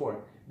 and so forth.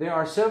 There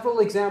are several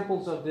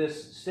examples of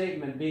this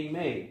statement being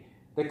made.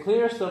 The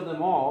clearest of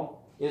them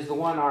all is the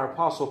one our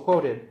apostle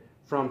quoted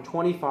from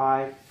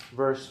 25,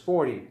 verse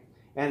 40.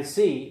 "And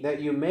see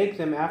that you make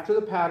them after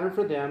the pattern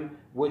for them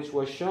which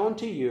was shown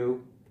to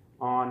you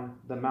on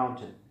the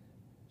mountain."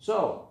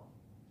 So,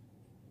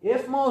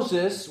 if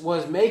Moses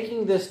was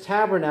making this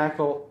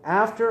tabernacle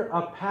after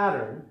a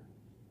pattern,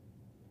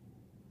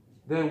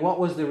 then what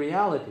was the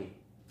reality?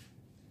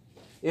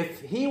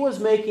 If he was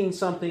making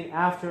something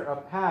after a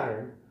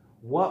pattern,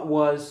 what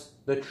was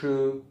the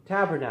true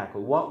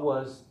tabernacle? What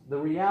was the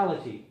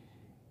reality?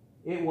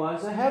 It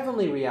was a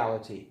heavenly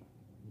reality.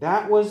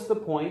 That was the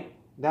point.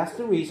 That's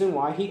the reason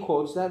why he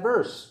quotes that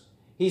verse.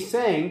 He's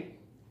saying,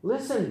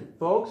 listen,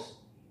 folks,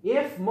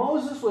 if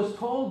Moses was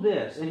told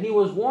this, and he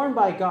was warned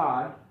by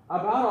God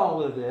about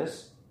all of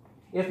this,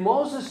 if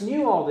Moses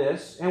knew all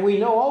this, and we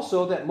know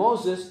also that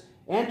Moses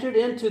entered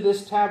into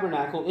this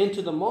tabernacle,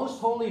 into the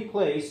most holy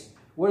place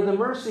where the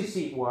mercy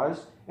seat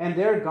was, and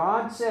there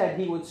God said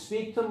he would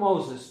speak to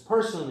Moses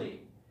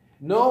personally.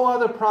 No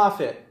other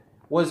prophet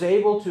was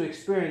able to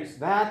experience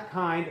that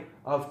kind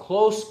of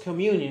close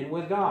communion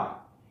with God.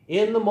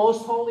 In the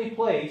most holy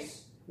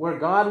place where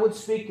God would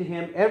speak to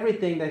him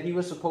everything that he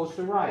was supposed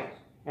to write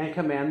and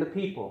command the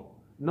people.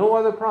 No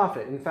other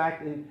prophet. In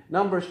fact, in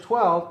Numbers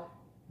 12,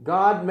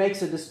 God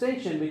makes a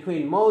distinction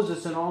between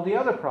Moses and all the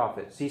other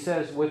prophets. He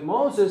says, with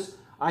Moses,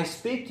 I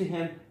speak to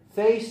him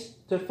face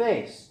to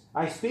face.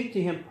 I speak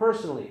to him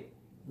personally.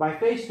 By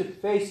face to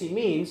face, he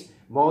means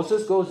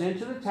Moses goes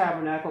into the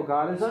tabernacle,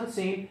 God is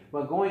unseen,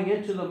 but going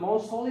into the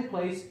most holy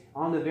place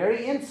on the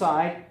very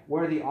inside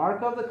where the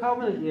Ark of the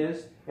Covenant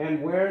is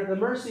and where the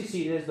mercy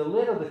seat is, the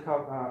lid of the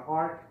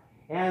Ark,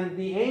 and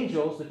the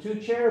angels, the two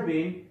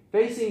cherubim,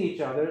 facing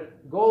each other,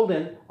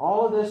 golden,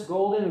 all of this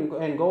golden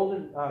and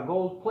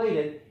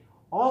gold-plated,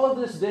 all of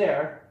this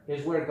there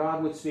is where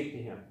God would speak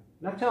to him.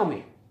 Now tell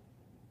me,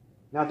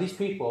 now these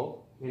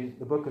people in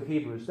the book of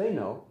Hebrews, they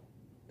know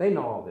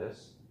all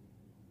this.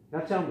 Now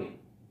tell me,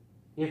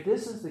 if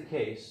this is the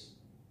case,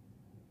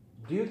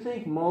 do you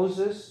think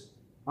Moses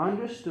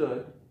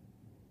understood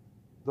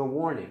the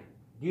warning?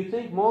 Do you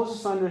think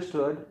Moses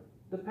understood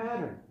the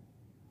pattern?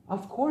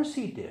 Of course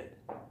he did.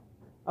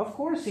 Of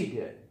course he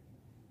did.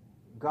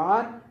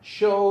 God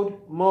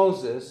showed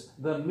Moses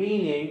the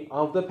meaning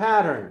of the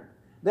pattern.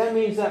 That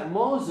means that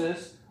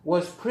Moses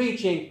was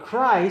preaching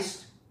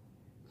Christ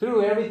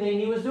through everything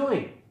he was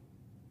doing.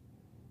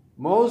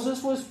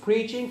 Moses was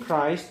preaching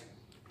Christ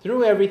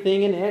through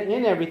everything and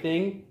in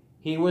everything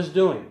he was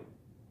doing.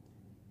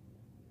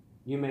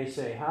 You may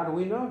say, how do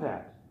we know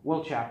that?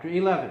 Well, chapter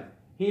 11.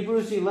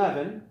 Hebrews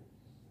 11,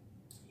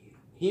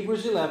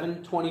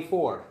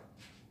 24.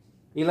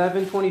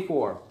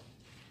 11:24.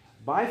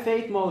 By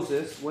faith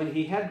Moses, when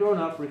he had grown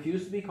up,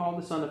 refused to be called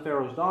the son of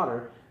Pharaoh's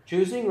daughter,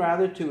 choosing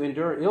rather to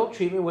endure ill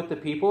treatment with the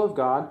people of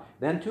God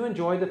than to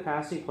enjoy the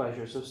passing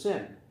pleasures of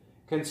sin,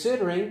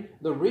 considering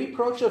the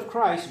reproach of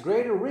Christ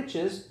greater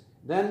riches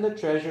than the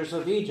treasures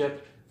of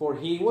Egypt, for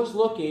he was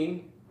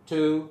looking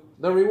to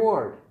the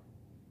reward.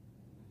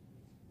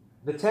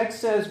 The text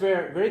says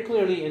very, very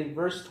clearly in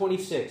verse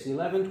 26,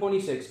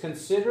 11:26,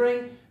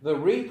 considering the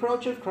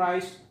reproach of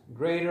Christ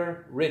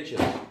greater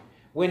riches.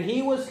 When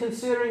he was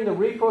considering the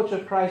reproach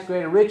of Christ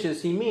greater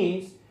riches, he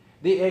means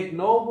the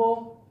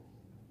ignoble,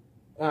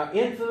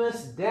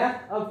 infamous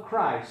death of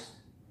Christ,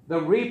 the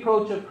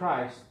reproach of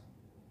Christ.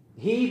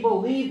 He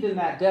believed in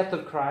that death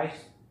of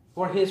Christ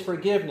for his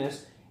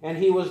forgiveness, and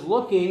he was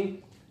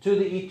looking to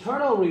the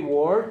eternal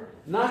reward,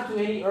 not to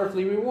any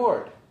earthly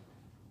reward.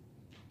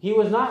 He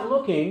was not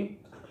looking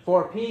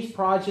for peace,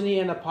 progeny,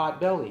 and a pot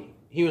belly.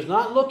 He was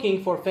not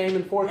looking for fame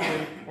and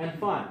fortune and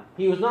fun.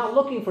 He was not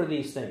looking for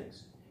these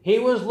things. He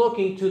was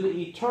looking to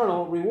the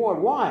eternal reward.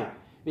 Why?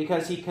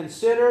 Because he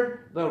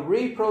considered the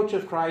reproach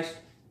of Christ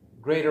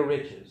greater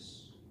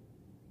riches.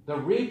 The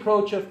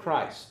reproach of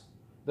Christ.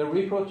 The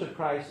reproach of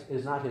Christ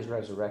is not his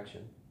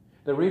resurrection.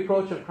 The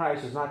reproach of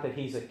Christ is not that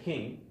he's a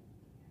king,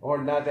 or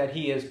not that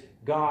he is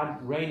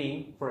God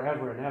reigning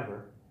forever and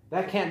ever.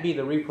 That can't be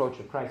the reproach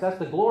of Christ. That's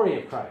the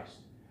glory of Christ.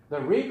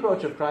 The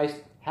reproach of Christ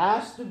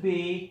has to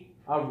be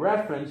a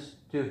reference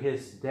to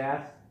his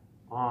death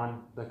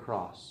on the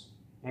cross.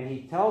 And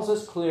he tells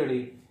us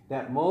clearly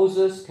that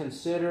Moses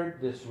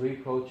considered this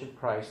reproach of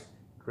Christ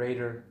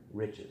greater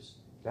riches.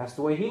 That's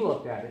the way he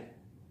looked at it.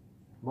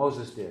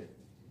 Moses did.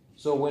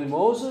 So when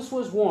Moses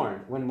was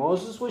warned, when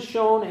Moses was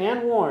shown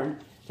and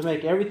warned to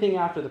make everything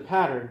after the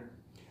pattern,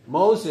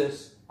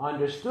 Moses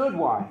understood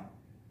why.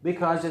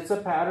 Because it's a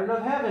pattern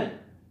of heaven.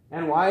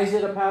 And why is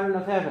it a pattern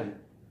of heaven?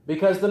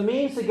 Because the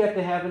means to get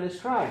to heaven is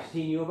Christ.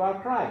 He knew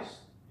about Christ.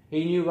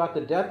 He knew about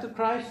the death of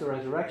Christ, the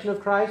resurrection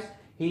of Christ.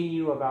 He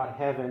knew about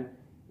heaven,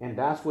 and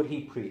that's what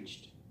he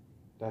preached.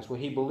 That's what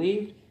he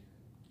believed,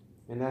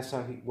 and that's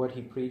what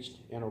he preached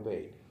and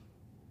obeyed.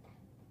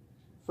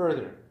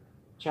 Further,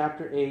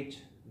 chapter 8,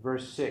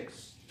 verse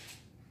 6.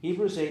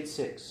 Hebrews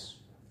 8:6.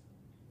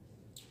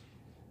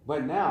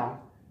 But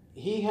now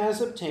he has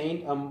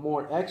obtained a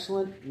more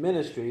excellent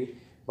ministry,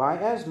 by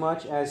as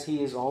much as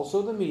he is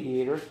also the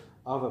mediator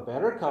of a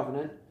better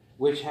covenant,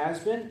 which has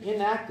been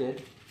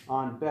enacted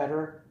on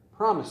better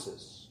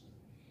promises.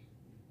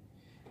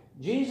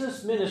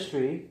 Jesus'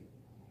 ministry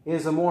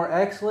is a more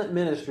excellent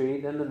ministry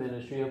than the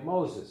ministry of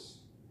Moses.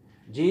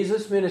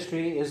 Jesus'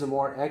 ministry is a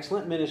more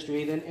excellent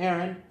ministry than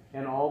Aaron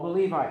and all the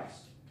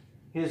Levites.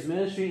 His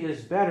ministry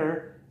is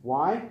better.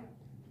 Why?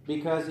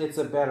 Because it's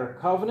a better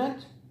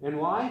covenant. And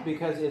why?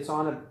 Because it's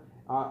on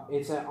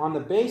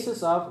the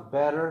basis of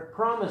better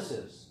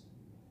promises.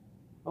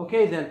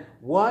 Okay, then,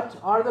 what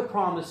are the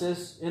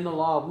promises in the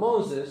law of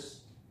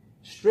Moses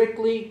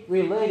strictly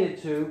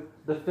related to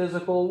the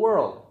physical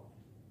world?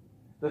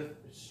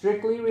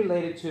 Strictly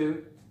related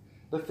to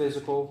the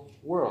physical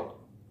world.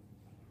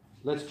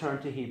 Let's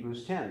turn to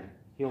Hebrews 10.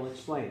 He'll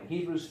explain.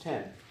 Hebrews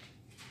 10.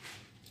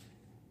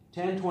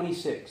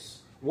 10:26.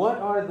 What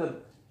are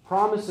the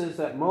promises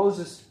that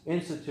Moses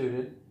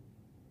instituted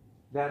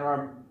that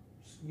are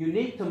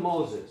unique to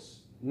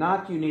Moses,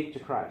 not unique to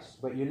Christ,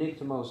 but unique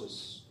to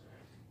Moses?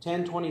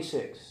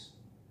 10:26.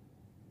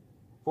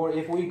 For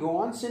if we go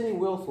on sinning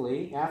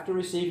willfully after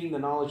receiving the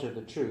knowledge of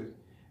the truth,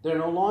 there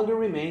no longer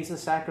remains a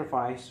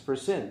sacrifice for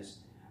sins,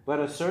 but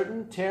a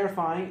certain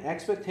terrifying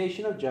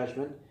expectation of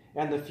judgment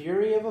and the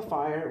fury of a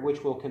fire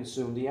which will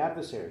consume the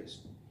adversaries.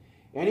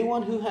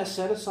 Anyone who has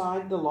set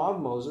aside the law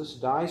of Moses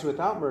dies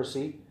without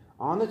mercy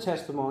on the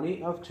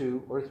testimony of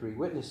 2 or 3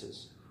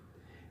 witnesses.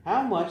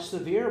 How much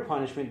severer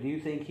punishment do you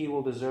think he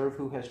will deserve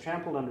who has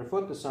trampled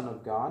underfoot the Son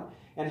of God,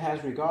 and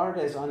has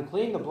regarded as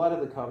unclean the blood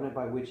of the covenant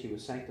by which he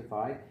was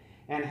sanctified,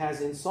 and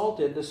has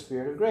insulted the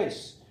Spirit of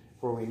grace?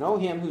 For we know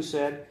him who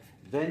said,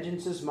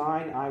 "Vengeance is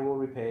mine, I will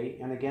repay,"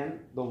 and again,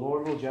 "The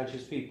Lord will judge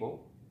his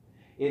people."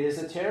 It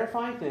is a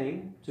terrifying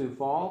thing to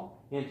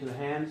fall into the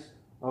hands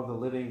of the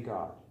living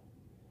God.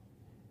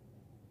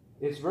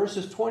 It's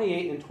verses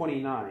 28 and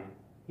 29.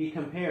 He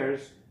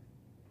compares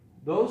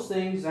those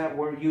things that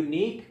were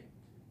unique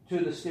to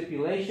the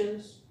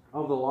stipulations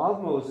of the law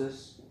of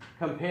Moses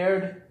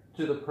compared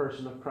to the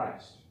person of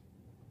Christ.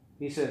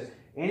 He says,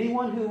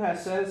 anyone who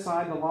has set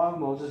aside the law of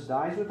Moses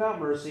dies without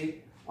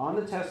mercy on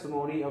the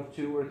testimony of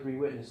 2 or 3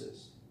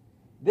 witnesses.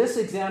 This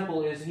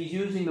example is, he's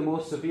using the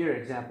most severe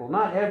example.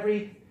 Not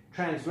every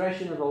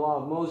transgression of the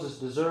law of Moses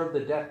deserved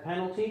the death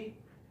penalty.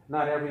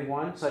 Not every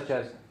one, such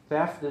as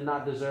theft, did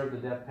not deserve the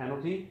death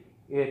penalty.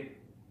 It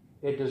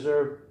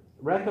deserved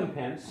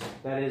recompense.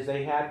 That is,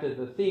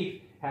 the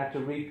thief had to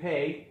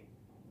repay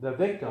the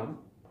victim,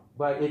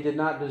 but it did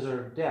not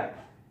deserve death.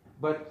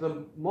 But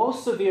the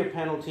most severe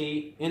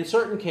penalty in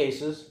certain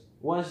cases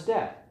was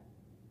death,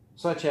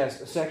 such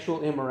as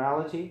sexual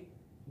immorality,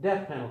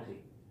 death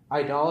penalty,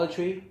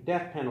 idolatry,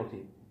 death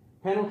penalty.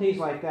 Penalties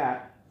like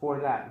that,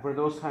 for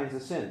those kinds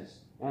of sins,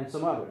 and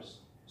some others.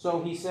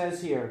 So he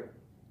says here,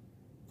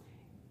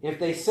 if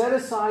they set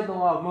aside the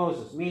law of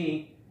Moses,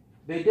 meaning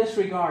they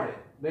disregard it,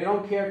 they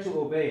don't care to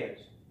obey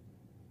it,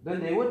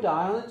 then they would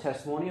die on the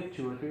testimony of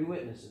 2 or 3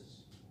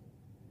 witnesses.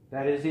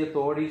 That is, the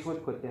authorities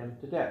would put them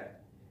to death,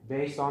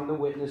 based on the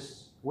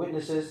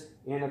witnesses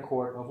in a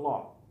court of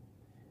law.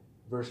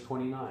 Verse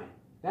 29.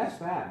 That's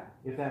bad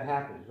if that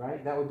happens,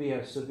 right? That would be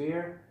a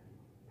severe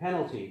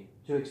penalty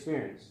to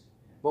experience.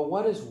 But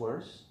what is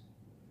worse?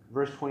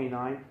 verse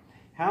 29.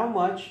 How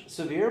much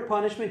severe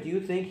punishment do you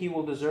think he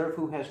will deserve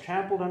who has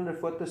trampled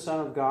underfoot the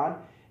Son of God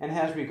and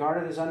has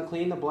regarded as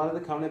unclean the blood of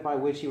the covenant by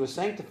which he was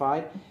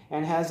sanctified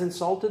and has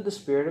insulted the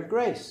Spirit of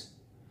grace?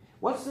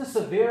 What's the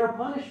severe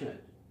punishment?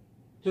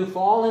 To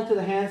fall into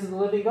the hands of the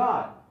living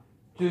God,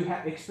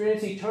 to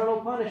experience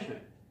eternal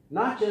punishment.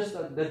 Not just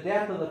the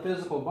death of the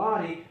physical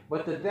body,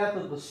 but the death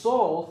of the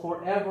soul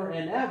forever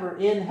and ever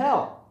in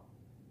hell,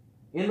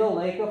 in the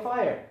lake of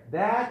fire.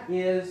 That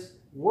is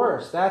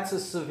worse. That's a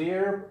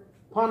severe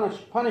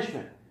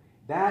punishment.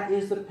 That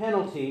is the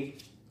penalty,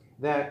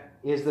 that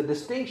is the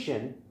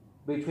distinction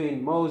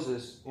between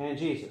Moses and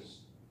Jesus.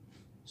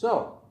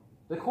 So,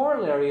 the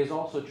corollary is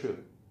also true.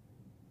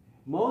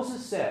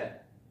 Moses said,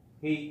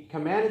 he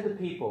commanded the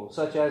people,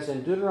 such as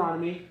in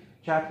Deuteronomy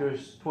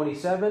chapters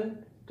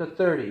 27 to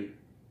 30.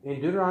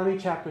 In Deuteronomy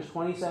chapters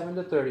 27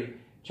 to 30,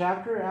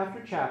 chapter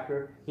after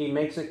chapter, he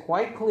makes it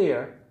quite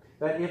clear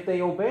that if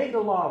they obeyed the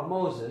law of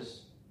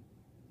Moses,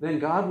 then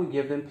God would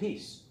give them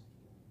peace.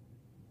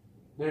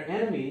 Their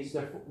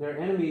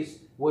enemies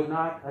would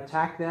not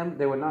attack them.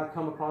 They would not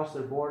come across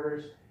their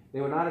borders. They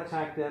would not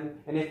attack them.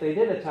 And if they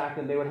did attack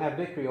them, they would have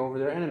victory over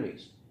their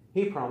enemies.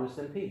 He promised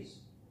them peace.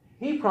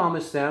 He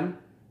promised them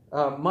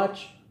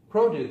much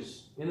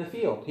produce in the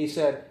field. He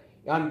said,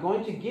 I'm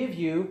going to give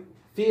you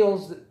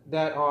fields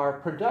that are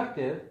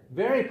productive,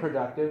 very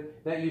productive,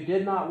 that you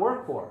did not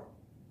work for,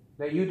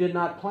 that you did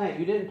not plant.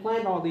 You didn't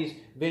plant all these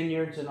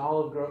vineyards and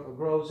olive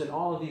groves and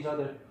all of these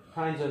other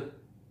kinds of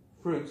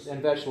fruits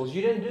and vegetables.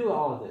 You didn't do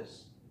all of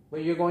this,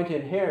 but you're going to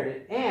inherit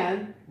it.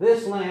 And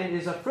this land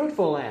is a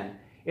fruitful land.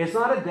 It's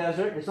not a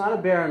desert. It's not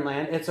a barren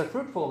land. It's a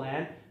fruitful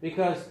land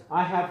because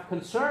I have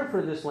concern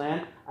for this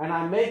land and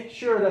I make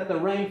sure that the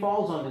rain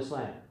falls on this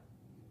land.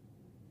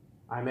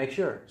 I make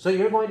sure. So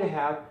you're going to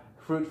have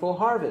fruitful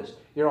harvest.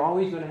 You're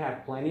always going to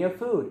have plenty of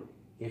food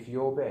if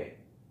you obey.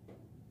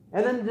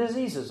 And then the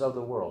diseases of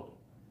the world.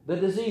 The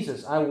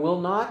diseases. I will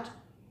not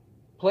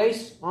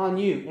place on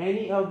you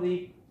any of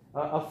the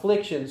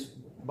afflictions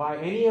by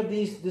any of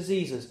these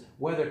diseases,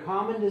 whether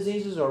common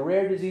diseases or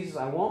rare diseases.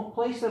 I won't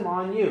place them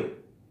on you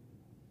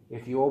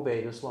if you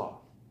obey this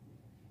law.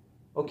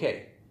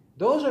 Okay,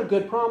 those are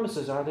good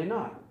promises, are they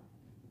not?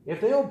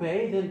 If they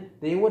obey, then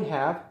they would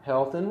have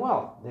health and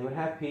wealth. They would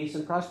have peace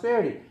and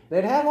prosperity.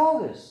 They'd have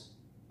all this.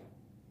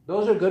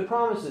 Those are good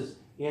promises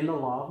in the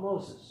law of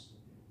Moses.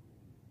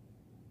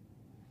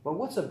 But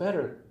what's a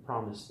better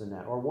promise than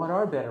that? Or what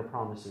are better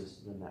promises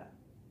than that?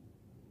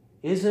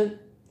 Isn't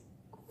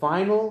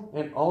final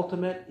and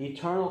ultimate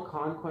eternal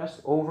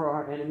conquest over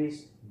our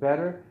enemies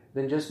better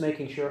than just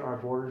making sure our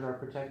borders are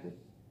protected?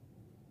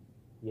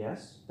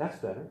 Yes, that's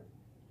better.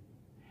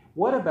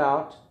 What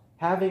about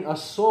having a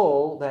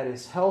soul that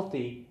is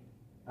healthy,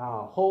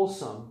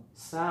 wholesome,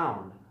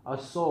 sound? A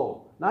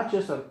soul. Not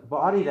just a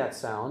body that's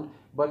sound,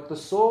 but the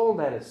soul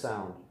that is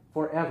sound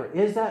forever.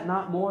 Is that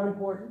not more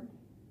important?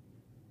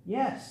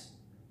 Yes.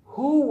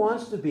 Who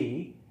wants to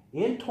be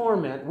in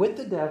torment with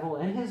the devil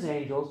and his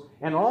angels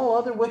and all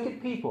other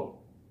wicked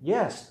people?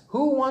 Yes.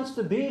 Who wants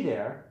to be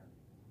there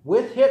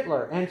with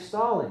Hitler and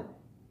Stalin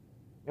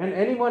and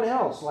anyone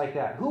else like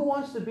that? Who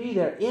wants to be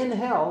there in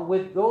hell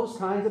with those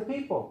kinds of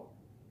people?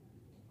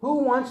 Who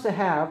wants to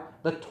have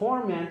the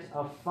torment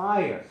of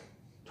fire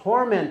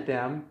torment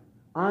them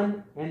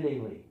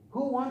unendingly?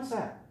 Who wants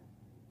that?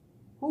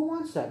 Who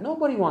wants that?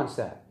 Nobody wants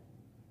that.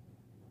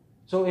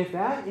 So if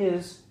that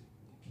is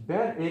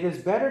better, it is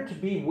better to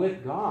be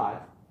with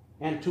God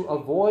and to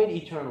avoid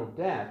eternal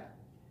death,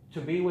 to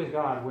be with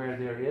God where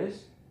there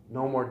is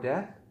no more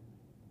death,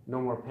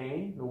 no more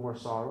pain, no more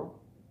sorrow.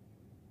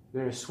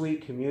 There is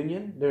sweet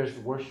communion. There is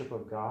worship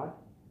of God.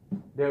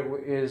 There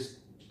is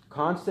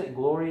constant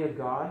glory of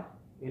God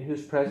in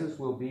whose presence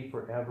we'll be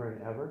forever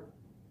and ever.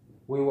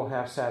 We will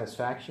have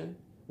satisfaction.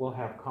 We'll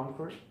have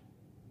comfort.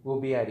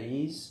 We'll be at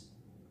ease.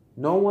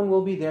 No one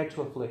will be there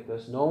to afflict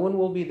us. No one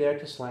will be there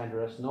to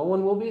slander us. No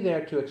one will be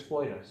there to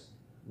exploit us.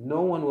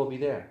 No one will be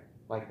there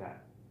like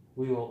that.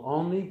 We will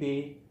only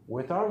be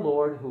with our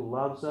Lord who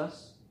loves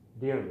us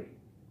dearly.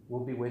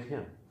 We'll be with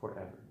him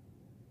forever.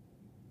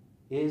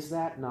 Is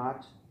that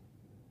not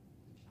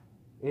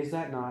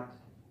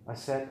a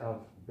set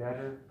of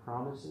better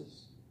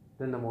promises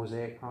than the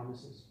Mosaic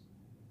promises?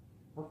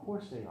 Of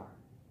course they are.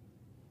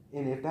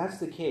 And if that's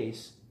the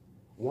case,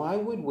 why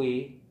would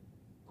we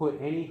put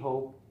any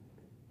hope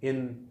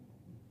in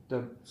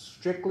the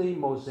strictly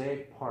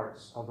Mosaic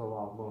parts of the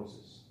law of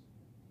Moses?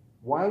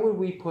 Why would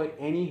we put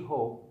any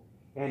hope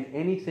in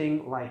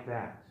anything like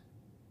that?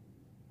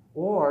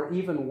 Or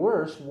even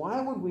worse,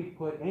 why would we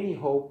put any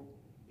hope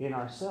in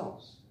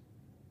ourselves?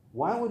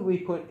 Why would we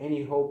put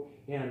any hope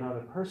in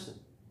another person?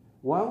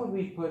 Why would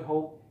we put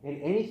hope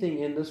in anything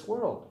in this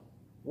world?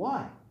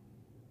 Why?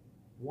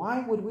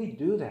 Why would we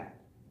do that?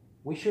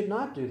 We should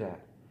not do that.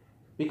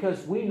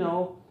 Because we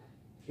know,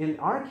 in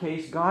our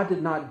case, God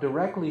did not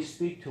directly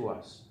speak to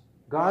us.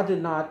 God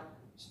did not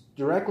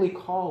directly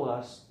call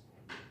us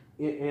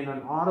in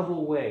an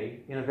audible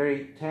way, in a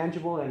very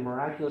tangible and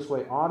miraculous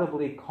way,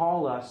 audibly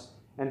call us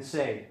and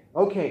say,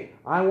 okay,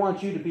 I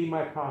want you to be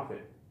my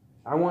prophet.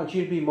 I want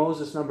you to be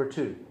Moses number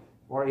 2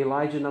 or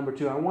Elijah number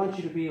 2. I want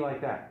you to be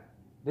like that.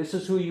 This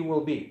is who you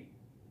will be.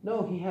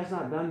 No, he has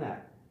not done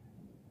that.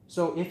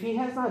 So if he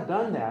has not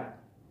done that,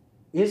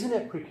 isn't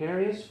it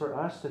precarious for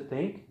us to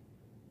think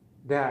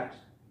that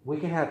we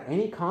can have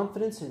any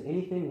confidence in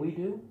anything we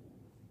do?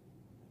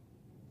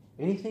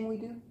 Anything we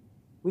do?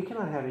 We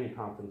cannot have any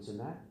confidence in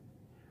that.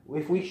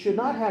 If we should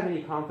not have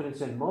any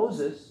confidence in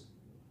Moses,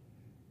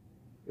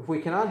 if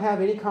we cannot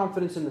have any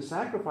confidence in the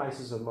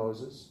sacrifices of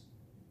Moses,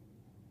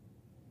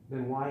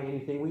 then why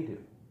anything we do?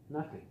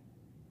 Nothing.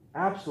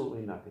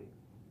 Absolutely nothing.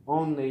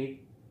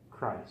 Only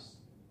Christ.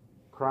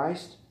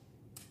 Christ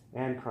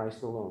and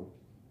Christ alone.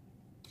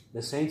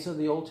 The saints of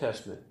the Old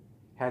Testament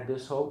had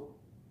this hope.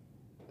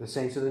 The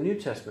saints of the New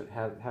Testament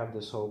have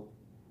this hope.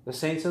 The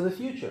saints of the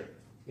future,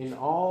 in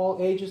all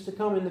ages to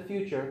come in the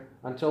future,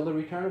 until the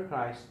return of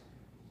Christ,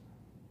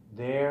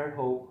 their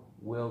hope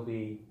will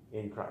be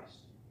in Christ.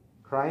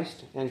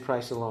 Christ and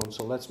Christ alone.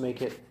 So let's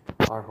make it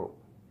our hope.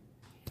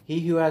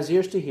 He who has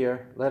ears to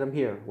hear, let him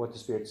hear what the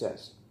Spirit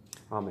says.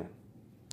 Amen.